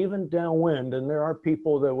 And even downwind, and there are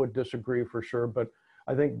people that would disagree for sure, but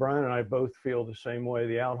I think Brian and I both feel the same way.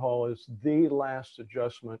 The outhaul is the last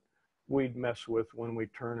adjustment we'd mess with when we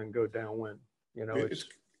turn and go downwind. You know,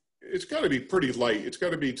 it's got to be pretty light. It's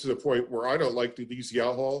got to be to the point where I don't like to use the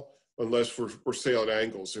outhaul unless we're sailing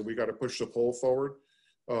angles and we got to push the pole forward.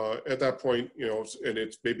 At that point, you know, and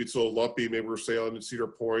maybe it's a little lumpy. Maybe we're sailing at Cedar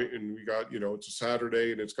Point and we got, you know, it's a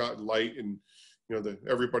Saturday and it's gotten light and, you know,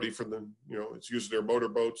 everybody from the, you know, it's using their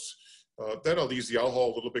motorboats. Then I'll use the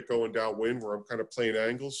outhaul a little bit going downwind where I'm kind of playing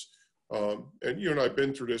angles. And you and I have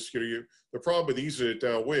been through this, you know, the problem with easing it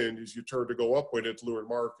downwind is you turn to go upwind at the leeward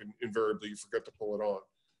mark and invariably you forget to pull it on.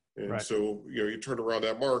 And right. so, you know, you turn around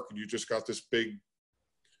that mark and you just got this big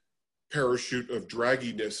parachute of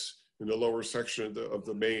dragginess in the lower section of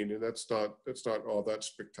the main. And that's not all that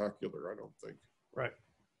spectacular, I don't think. Right.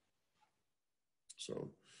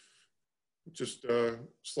 So just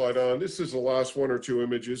slide on. This is the last one or two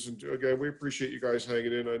images. And again, we appreciate you guys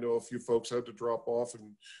hanging in. I know a few folks had to drop off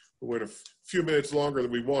and we went a few minutes longer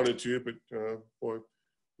than we wanted to, but boy,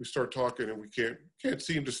 we start talking and we can't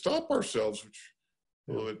seem to stop ourselves, which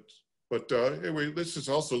a little bit. But anyway, this is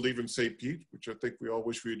also leaving St. Pete, which I think we all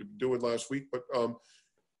wish we'd been doing last week. But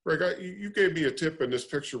Greg, you gave me a tip in this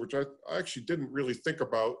picture, which I actually didn't really think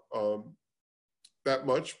about that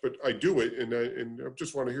much, but I do it, and I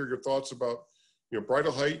just want to hear your thoughts about, you know,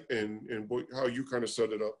 bridle height and how you kind of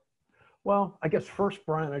set it up. Well, I guess first,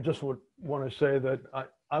 Brian, I just would want to say that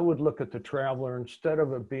I would look at the Traveler instead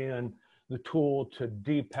of it being the tool to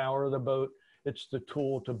depower the boat. It's the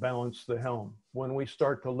tool to balance the helm. When we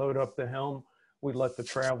start to load up the helm, we let the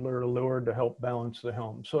Traveler leeward to help balance the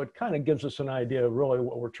helm. So it kind of gives us an idea of really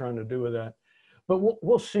what we're trying to do with that. But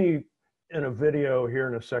we'll see in a video here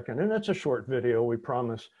in a second, and it's a short video, we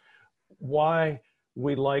promise, why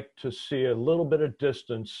we like to see a little bit of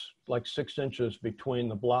distance, like 6 inches between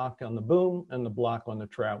the block on the boom and the block on the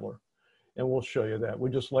Traveler. And we'll show you that. We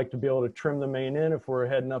just like to be able to trim the main in if we're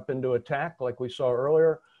heading up into attack like we saw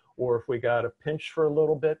earlier, or if we got a pinch for a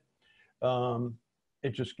little bit.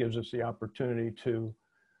 It just gives us the opportunity to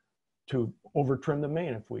over trim the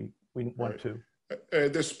main if we want to.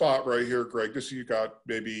 And this spot right here, Greg, this you got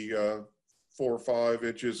maybe 4 or 5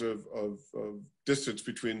 inches of distance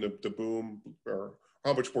between the boom, or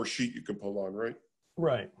how much more sheet you can pull on, right?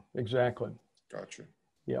 Right, exactly. Gotcha.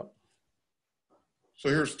 Yep. So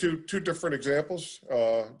here's two different examples.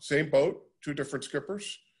 Same boat, 2 different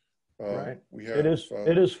skippers. Right. We have, it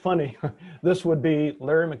is funny. This would be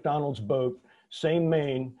Larry McDonald's boat, same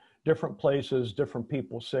main, different places, different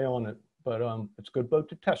people sailing it, but it's a good boat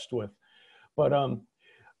to test with. But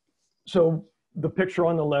so the picture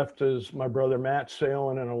on the left is my brother Matt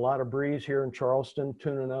sailing in a lot of breeze here in Charleston,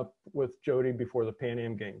 tuning up with Jody before the Pan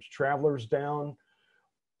Am Games. Travelers down.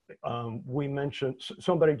 We mentioned,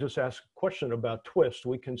 somebody just asked a question about twist.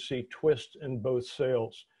 We can see twist in both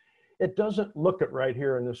sails. It doesn't look it right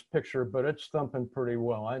here in this picture, but it's thumping pretty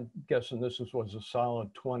well. I'm guessing this was a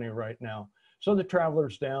solid 20 right now. So the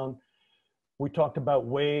Traveler's down. We talked about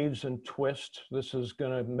waves and twist. This is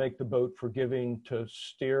going to make the boat forgiving to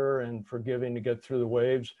steer and forgiving to get through the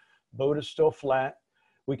waves. Boat is still flat.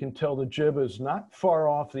 We can tell the jib is not far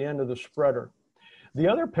off the end of the spreader. The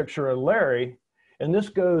other picture of Larry, and this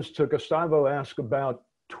goes to Gustavo asked about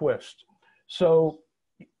twist. So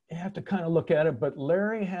you have to kind of look at it, but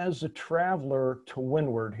Larry has the Traveler to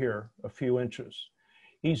windward here a few inches.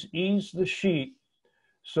 He's eased the sheet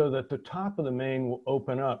so that the top of the main will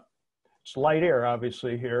open up. It's light air,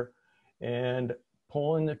 obviously, here, and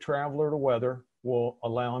pulling the Traveler to weather will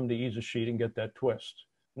allow him to ease the sheet and get that twist.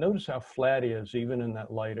 Notice how flat he is, even in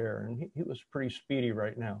that light air, and he was pretty speedy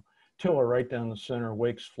right now. Tiller right down the center,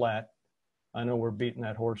 wakes flat. I know we're beating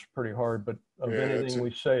that horse pretty hard, but of anything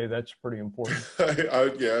we say, that's pretty important.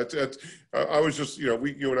 I was just, you know,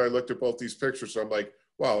 you and I looked at both these pictures, so I'm like,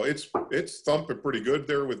 wow, it's thumping pretty good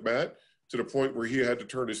there with Matt, to the point where he had to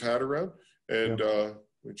turn his hat around, and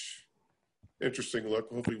which interesting look.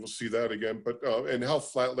 Hopefully we'll see that again. But and how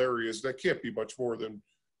flat Larry is, that can't be much more than,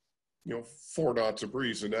 you know, 4 knots of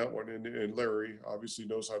breeze in that one. And Larry obviously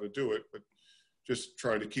knows how to do it, but just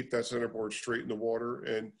trying to keep that centerboard straight in the water.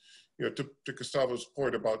 And you know, to Gustavo's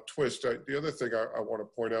point about twist, the other thing I want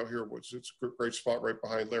to point out here, which it's a great spot right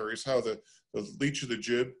behind Larry, is how the leech of the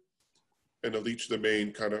jib and the leech of the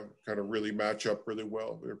main kind of really match up really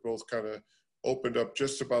well. They're both kind of opened up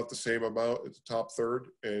just about the same amount at the top third,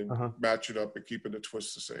 and matching up and keeping the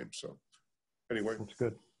twist the same. So anyway. That's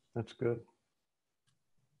good. That's good.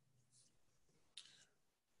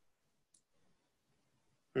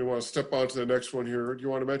 We want to step on to the next one here. Do you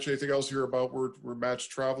want to mention anything else here about where Matt's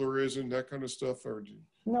Traveler is and that kind of stuff? Or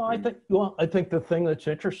no, I think the thing that's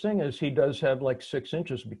interesting is he does have like 6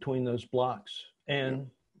 inches between those blocks. And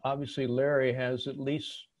obviously Larry has at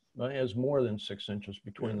least has more than 6 inches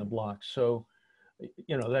between the blocks. So,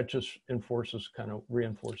 you know, that just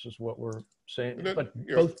reinforces what we're saying. Then, But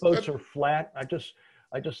you know, both boats are flat. I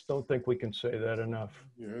just don't think we can say that enough.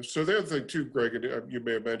 yeah. So the other thing too, Greg, and you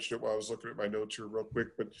may have mentioned it while I was looking at my notes here real quick,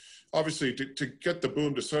 but obviously to get the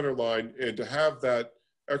boom to center line and to have that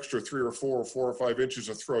extra 3 or 4 or 4 or 5 inches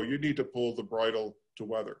of throw, you need to pull the bridle to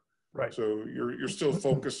weather. Right. So you're still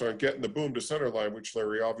focused on getting the boom to center line, which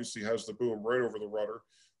Larry obviously has the boom right over the rudder.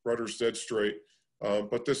 Rudder's dead straight.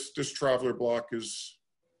 But this traveler block is,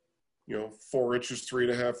 you know, 4 inches,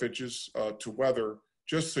 3.5 inches to weather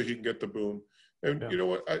just so he can get the boom. And you know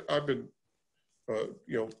what, I've been,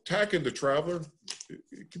 you know, tacking the traveler,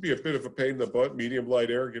 it can be a bit of a pain in the butt, medium light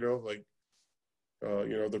air, you know, like,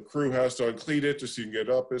 you know, the crew has to uncleat it just so you can get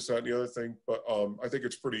up, this, that, and the other thing. But I think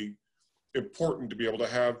it's pretty important to be able to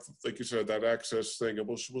have, like you said, that access thing. And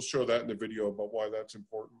we'll show that in the video about why that's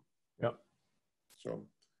important. Yep. So,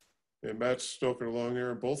 and Matt's stoking along there,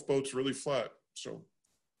 and both boats really flat. So,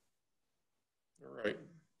 all right.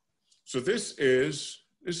 So this is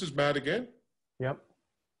Matt again. Yep.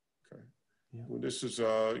 Okay. Yep. Well, this is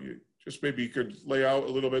just maybe you could lay out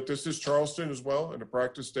a little bit. This is Charleston as well, and a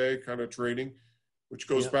practice day kind of training, which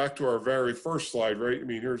goes back to our very first slide, right? I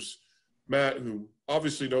mean, here's Matt, who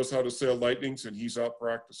obviously knows how to sail lightnings, and he's out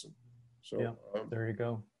practicing. So yeah, there you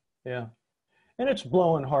go. Yeah. And it's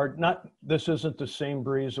blowing hard. This isn't the same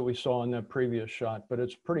breeze that we saw in that previous shot, but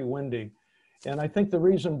it's pretty windy. And I think the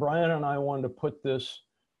reason Brian and I wanted to put this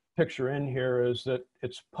picture in here is that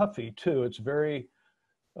it's puffy too. It's very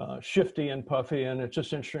shifty and puffy, and it's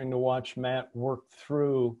just interesting to watch Matt work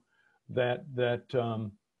through that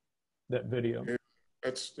video. Okay.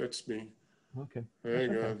 That's me. Okay.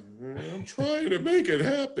 Hang on. I'm trying to make it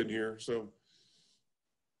happen here. So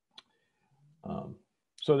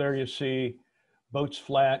there you see boats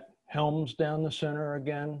flat, helms down the center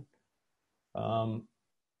again. Watch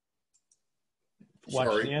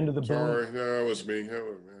the end of the boom. Sorry, that was me.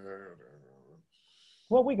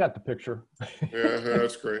 Well, we got the picture. Yeah,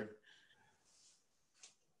 that's great.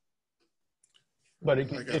 But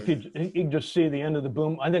if you can just see the end of the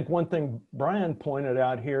boom. I think one thing Brian pointed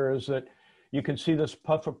out here is that you can see this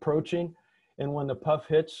puff approaching, and when the puff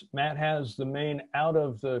hits, Matt has the main out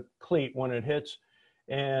of the cleat when it hits,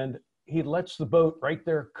 and he lets the boat right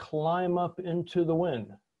there climb up into the wind.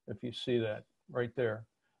 If you see that right there,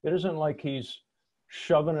 it isn't like he's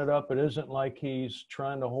shoving it up. It isn't like he's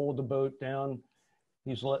trying to hold the boat down.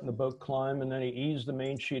 He's letting the boat climb, and then he eased the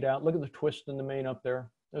main sheet out. Look at the twist in the main up there.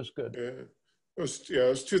 That was good. Yeah.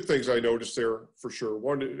 There's two things I noticed there for sure.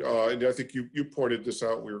 One, and I think you pointed this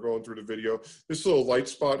out when we were going through the video. This little light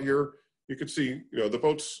spot here, you can see, you know, the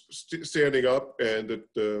boat's standing up and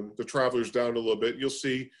the traveler's down a little bit. You'll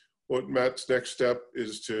see what Matt's next step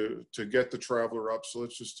is to get the traveler up. So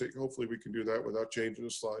let's just take, hopefully we can do that without changing the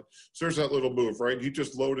slide. So there's that little move, right? He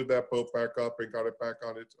just loaded that boat back up and got it back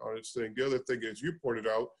on its thing. The other thing is, you pointed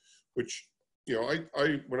out, which, you know,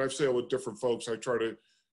 I when I've sailed with different folks, I try to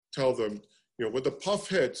tell them, you know, when the puff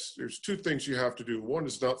hits, there's two things you have to do. One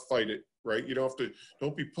is not fight it, right? You don't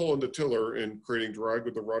be pulling the tiller and creating drag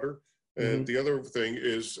with the rudder. And the other thing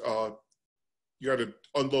is you got to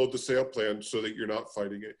unload the sail plan so that you're not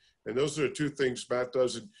fighting it. And those are the two things Matt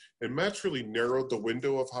does. And Matt's really narrowed the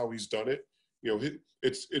window of how he's done it. You know,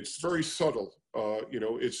 it's very subtle. You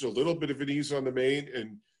know, it's a little bit of an ease on the main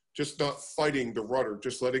and just not fighting the rudder,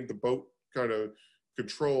 just letting the boat kind of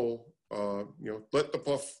control, you know, let the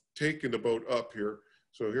puff taking the boat up here.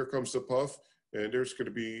 So here comes the puff, and there's going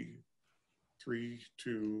to be 3,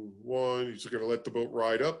 2, 1. He's going to let the boat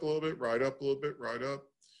ride up a little bit, ride up a little bit, ride up.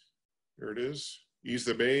 There it is. Ease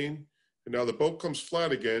the main, and now the boat comes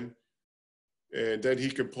flat again, and then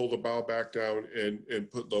he can pull the bow back down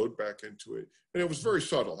and put load back into it. And it was very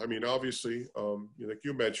subtle. I mean, obviously, you know, like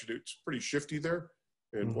you mentioned, it's pretty shifty there,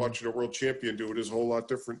 and watching a world champion do it is a whole lot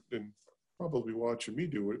different than probably watching me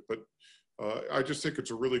do it. But I just think it's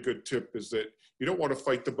a really good tip, is that you don't want to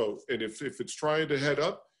fight the boat. And if it's trying to head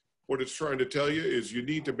up, what it's trying to tell you is you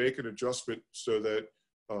need to make an adjustment so that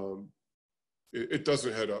it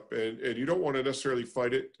doesn't head up. And you don't want to necessarily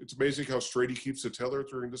fight it. It's amazing how straight he keeps the tiller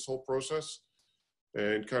during this whole process.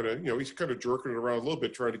 And kind of, you know, he's kind of jerking it around a little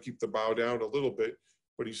bit, trying to keep the bow down a little bit.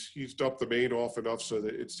 But he's dumped the main off enough so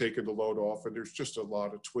that it's taken the load off. And there's just a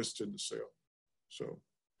lot of twist in the sail. So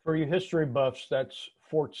for you history buffs, that's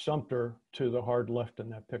Fort Sumter to the hard left in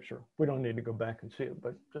that picture. We don't need to go back and see it,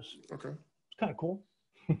 but just okay, it's kind of cool.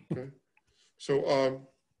 Okay, so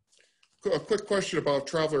a quick question about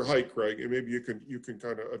traveler height, Greg, and maybe you can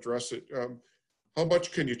kind of address it. How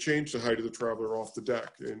much can you change the height of the traveler off the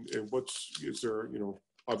deck, and is there, you know,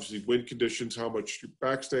 obviously wind conditions, how much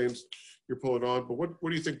backstays you're pulling on. But what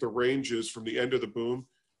do you think the range is from the end of the boom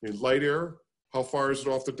in light air? How far is it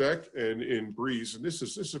off the deck, and in breeze? And this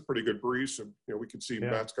is a pretty good breeze. And we can see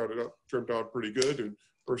Matt's got it up, trimmed down pretty good, and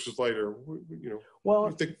versus light air. What do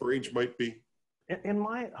you think the range might be? In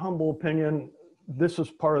my humble opinion, this is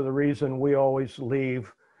part of the reason we always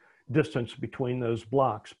leave distance between those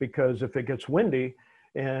blocks, because if it gets windy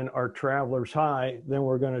and our traveler's high, then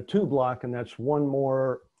we're going to two block, and that's one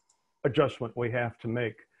more adjustment we have to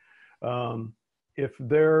make. If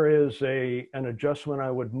there is an adjustment,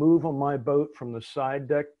 I would move on my boat from the side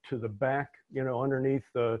deck to the back, underneath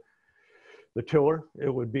the tiller.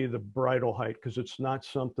 It would be the bridle height, because it's not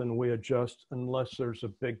something we adjust unless there's a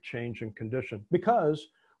big change in condition, because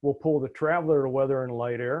we'll pull the traveler to weather in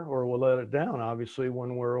light air, or we'll let it down, obviously,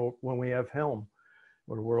 when we have helm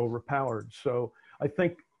or we're overpowered. So I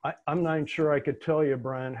think I'm not sure I could tell you,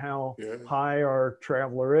 Brian, how high our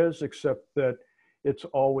traveler is, except that it's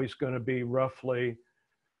always going to be roughly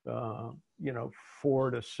 4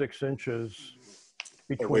 to 6 inches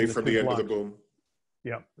between away from the end blocks. of the boom.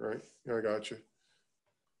 Yeah. Right. Yeah, I got you.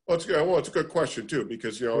 Well, it's a good question too,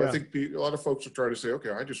 because I think a lot of folks are trying to say,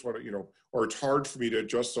 okay, I just want to, or it's hard for me to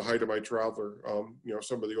adjust the height of my traveler.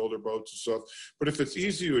 Some of the older boats and stuff. But if it's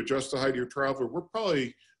easy to adjust the height of your traveler, we're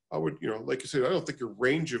probably, I would, like you said, I don't think your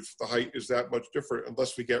range of the height is that much different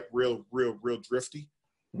unless we get real drifty.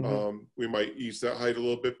 Mm-hmm. We might ease that height a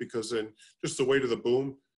little bit, because then just the weight of the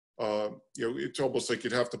boom, it's almost like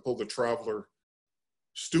you'd have to pull the traveler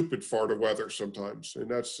stupid far to weather sometimes.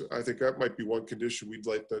 And I think that might be one condition. We'd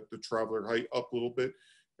like the traveler height up a little bit.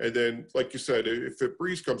 And then, like you said, if the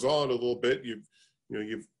breeze comes on a little bit,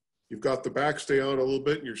 you've got the backstay on a little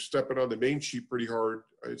bit, and you're stepping on the main sheet pretty hard.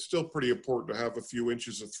 It's still pretty important to have a few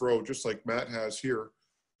inches of throw, just like Matt has here,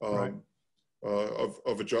 right.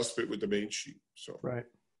 of adjustment with the main sheet. So right,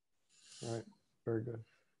 very good.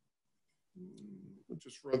 We'll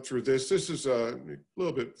just run through this. This is a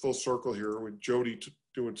little bit full circle here with Jody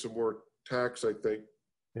doing some more tacks, I think.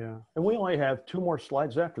 Yeah, and we only have 2 more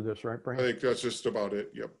slides after this, right, Brian? I think that's just about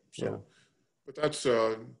it. Yep. So, but that's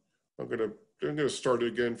I'm gonna start it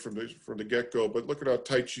again from the get-go. But look at how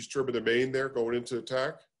tight she's trimming the main there going into the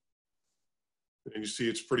tack, and you see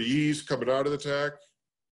it's pretty easy coming out of the tack.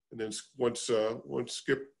 And then once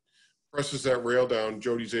Skip presses that rail down,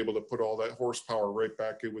 Jody's able to put all that horsepower right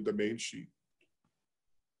back in with the main sheet.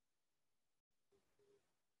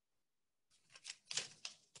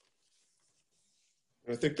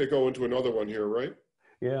 I think they go into another one here, right?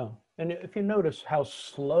 Yeah, and if you notice how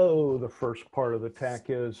slow the first part of the tack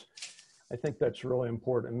is, I think that's really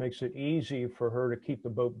important. It makes it easy for her to keep the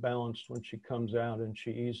boat balanced when she comes out and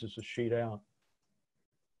she eases the sheet out.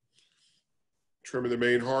 Trimming the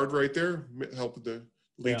main hard right there, helping to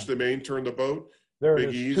leach the main, turn the boat. There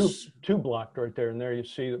it is, two blocked right there, and there you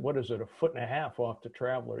see, what is it, 1.5 feet off the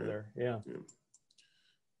traveler there. Yeah.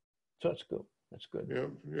 So that's good. That's good.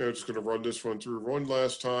 Yeah, just going to run this one through one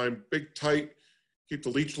last time. Big, tight, keep the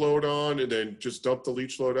leach load on, and then just dump the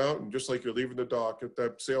leach load out. And just like you're leaving the dock, get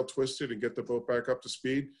that sail twisted and get the boat back up to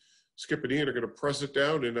speed. Skip and Ian are going to press it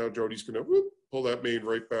down, and now Jody's going to pull that main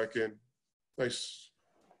right back in. Nice.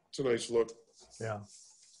 It's a nice look. Yeah.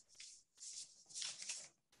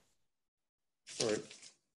 All right.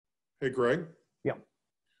 Hey, Greg. Yeah.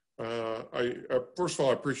 First of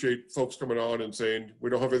all, I appreciate folks coming on and saying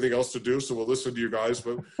we don't have anything else to do, so we'll listen to you guys.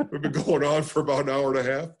 But we've been going on for about an hour and a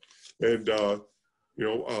half, and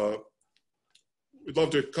we'd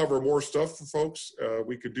love to cover more stuff for folks.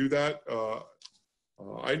 We could do that.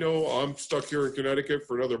 I know I'm stuck here in Connecticut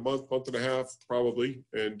for another month and a half, probably,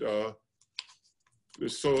 and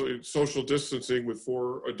social distancing with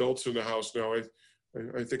 4 adults in the house now.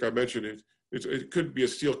 I think I mentioned it. It could be a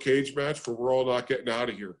steel cage match where we're all not getting out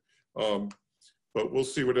of here. But we'll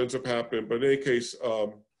see what ends up happening. But in any case,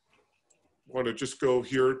 want to just go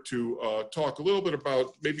here to talk a little bit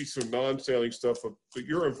about maybe some non-sailing stuff of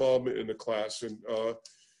your involvement in the class. And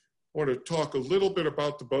want to talk a little bit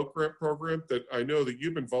about the boat grant program that I know that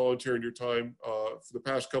you've been volunteering your time for the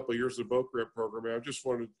past couple of years of the boat grant program. And I just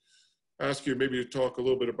wanted to ask you maybe to talk a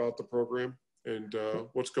little bit about the program and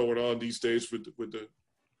what's going on these days with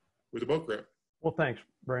the boat grant. Well, thanks,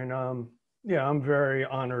 Brian. Yeah, I'm very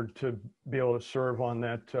honored to be able to serve on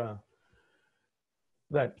that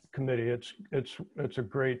committee. It's a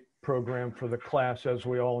great program for the class, as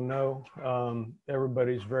we all know.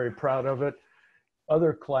 Everybody's very proud of it.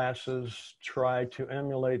 Other classes try to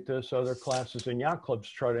emulate this. Other classes and yacht clubs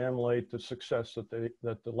try to emulate the success that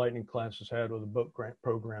the Lightning classes had with the boat grant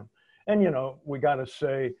program. And we got to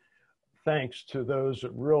say, thanks to those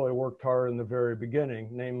that really worked hard in the very beginning,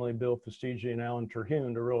 namely Bill Fastigi and Alan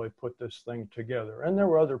Terhune, to really put this thing together. And there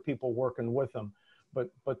were other people working with them,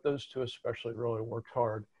 but those two especially really worked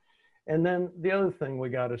hard. And then the other thing we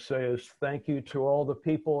got to say is thank you to all the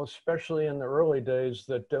people, especially in the early days,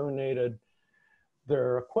 that donated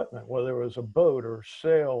their equipment, whether it was a boat or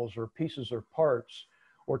sails or pieces or parts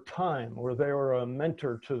or time, or they were a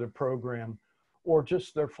mentor to the program, or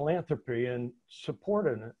just their philanthropy and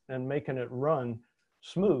supporting it and making it run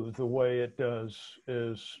smooth the way it does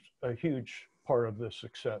is a huge part of the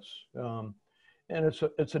success. And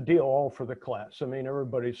it's a deal all for the class. I mean,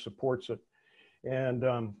 everybody supports it. And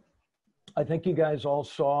I think you guys all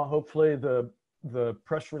saw, hopefully, the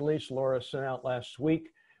press release Laura sent out last week.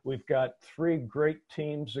 We've got 3 great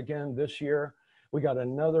teams again this year. We got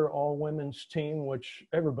another all-women's team, which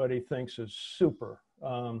everybody thinks is super.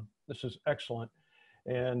 This is excellent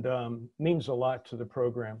and means a lot to the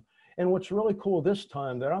program. And what's really cool this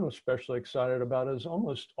time that I'm especially excited about is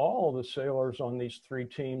almost all the sailors on these 3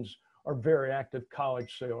 teams are very active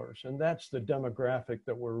college sailors. And that's the demographic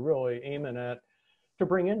that we're really aiming at to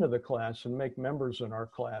bring into the class and make members in our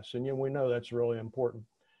class. And we know that's really important.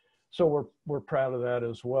 So we're proud of that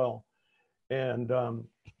as well. And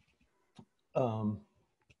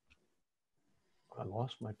I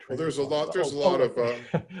lost my train. Well, there's a lot of.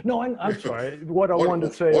 No, I'm sorry. What I wanted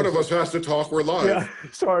to say. One of us has to talk. We're live. Yeah,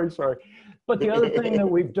 sorry. But the other thing that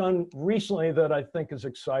we've done recently that I think is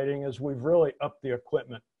exciting is we've really upped the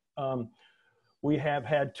equipment. We have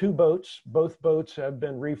had 2 boats. Both boats have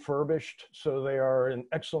been refurbished, so they are in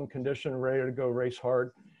excellent condition, ready to go race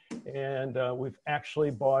hard. And we've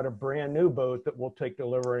actually bought a brand new boat that we'll take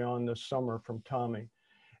delivery on this summer from Tommy.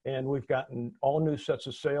 And we've gotten all new sets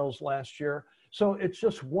of sails last year. So it's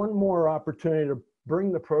just one more opportunity to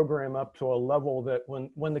bring the program up to a level that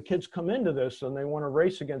when the kids come into this and they want to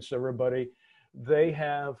race against everybody, they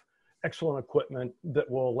have excellent equipment that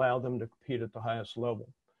will allow them to compete at the highest level.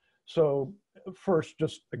 So first,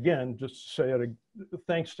 just to say it,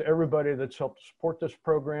 thanks to everybody that's helped support this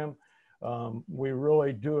program. We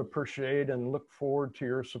really do appreciate and look forward to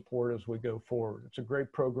your support as we go forward. It's a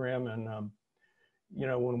great program. And,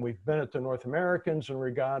 when we've been at the North Americans and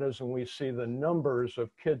regattas and we see the numbers of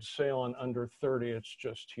kids sailing under 30, it's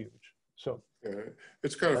just huge. So yeah,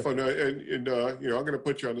 it's kind of fun. And I'm going to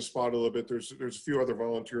put you on the spot a little bit. There's a few other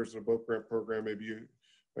volunteers in the boat grant program.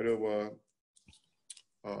 I know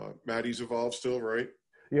Maddie's involved still, right?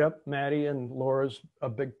 Yep, Maddie and Laura's a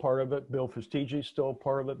big part of it. Bill Fastigi's still a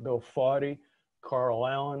part of it. Bill Foddy, Carl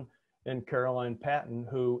Allen, and Caroline Patton,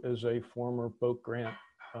 who is a former boat grant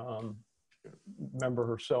member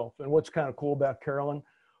herself. And what's kind of cool about Carolyn,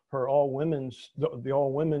 her the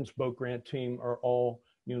all-women's boat grant team are all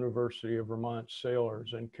University of Vermont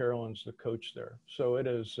sailors, and Carolyn's the coach there. So it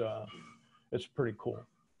is, it's pretty cool.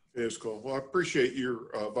 It is cool. Well, I appreciate your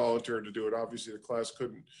volunteering to do it. Obviously, the class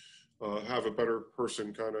couldn't have a better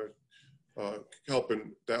person kind of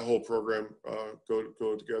helping that whole program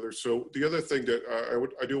go together. So the other thing that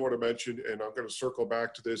I do want to mention, and I'm going to circle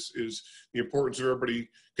back to this, is the importance of everybody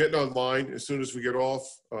getting online as soon as we get off.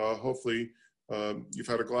 Hopefully, you've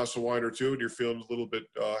had a glass of wine or 2 and you're feeling a little bit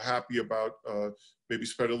happy about maybe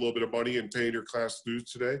spending a little bit of money and paying your class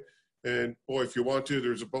dues today. And boy, if you want to,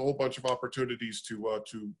 there's a whole bunch of opportunities to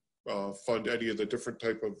fund any of the different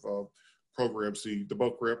type of programs. The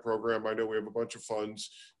boat grant program, I know we have a bunch of funds.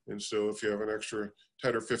 And so if you have an extra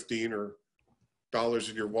 10 or 15 or dollars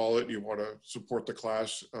in your wallet and you want to support the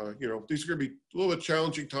class, these are going to be a little bit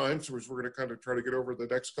challenging times, which we're going to kind of try to get over the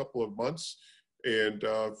next couple of months. And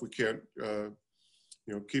if we can't,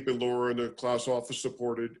 keeping Laura and the class office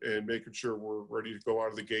supported and making sure we're ready to go out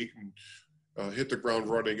of the gate and hit the ground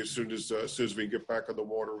running as soon as we can get back on the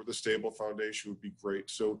water with a stable foundation would be great.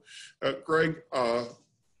 So, Greg,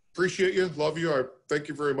 appreciate you, love you. I thank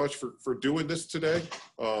you very much for doing this today.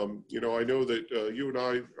 I know that you and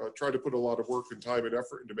I tried to put a lot of work and time and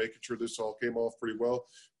effort into making sure this all came off pretty well.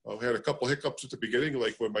 We had a couple hiccups at the beginning,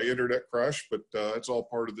 like when my internet crashed, but it's all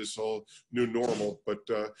part of this whole new normal. But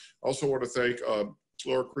I also want to thank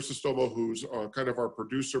Laura Crisostomo, who's kind of our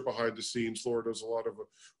producer behind the scenes. Laura does a lot of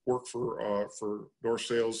work for North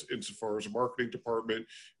Sales insofar as a marketing department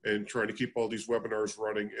and trying to keep all these webinars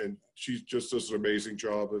running. And she just does an amazing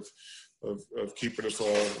job of keeping us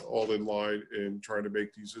all in line and trying to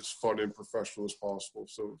make these as fun and professional as possible.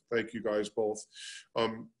 So thank you guys both.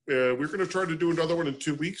 We're going to try to do another one in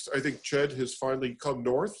 2 weeks. I think Ched has finally come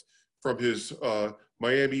north from his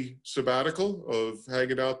Miami sabbatical of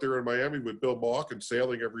hanging out there in Miami with Bill Mock and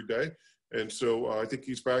sailing every day. And so I think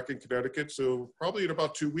he's back in Connecticut. So probably in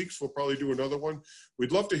about 2 weeks, we'll probably do another one.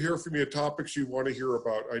 We'd love to hear from you topics you want to hear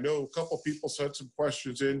about. I know a couple people sent some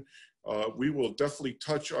questions in. We will definitely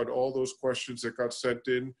touch on all those questions that got sent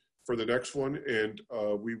in for the next one. And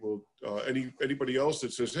we will, anybody else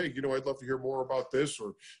that says, hey, you know, I'd love to hear more about this,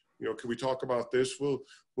 or, you know, can we talk about this?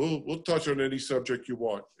 We'll touch on any subject you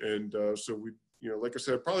want. And so we, you know, like I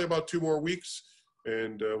said, probably about 2 more weeks,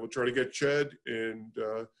 and we'll try to get Ched, and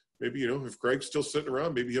maybe, you know, if Greg's still sitting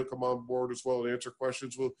around, maybe he'll come on board as well and answer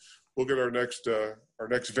questions. We'll get our next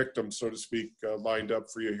victim, so to speak, lined up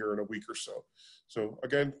for you here in a week or so. So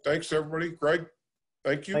again, thanks everybody. Greg,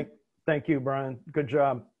 thank you. Thank you, Brian. Good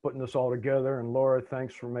job putting this all together. And Laura,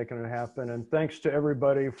 thanks for making it happen. And thanks to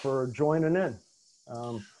everybody for joining in.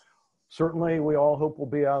 Certainly, we all hope we'll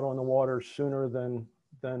be out on the water sooner than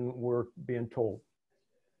we're being told.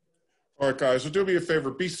 All right, guys, so do me a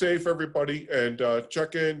favor, be safe, everybody, and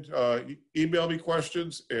check in, email me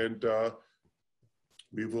questions, and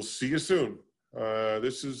we will see you soon.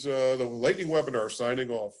 This is the Lightning Webinar signing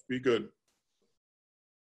off. Be good.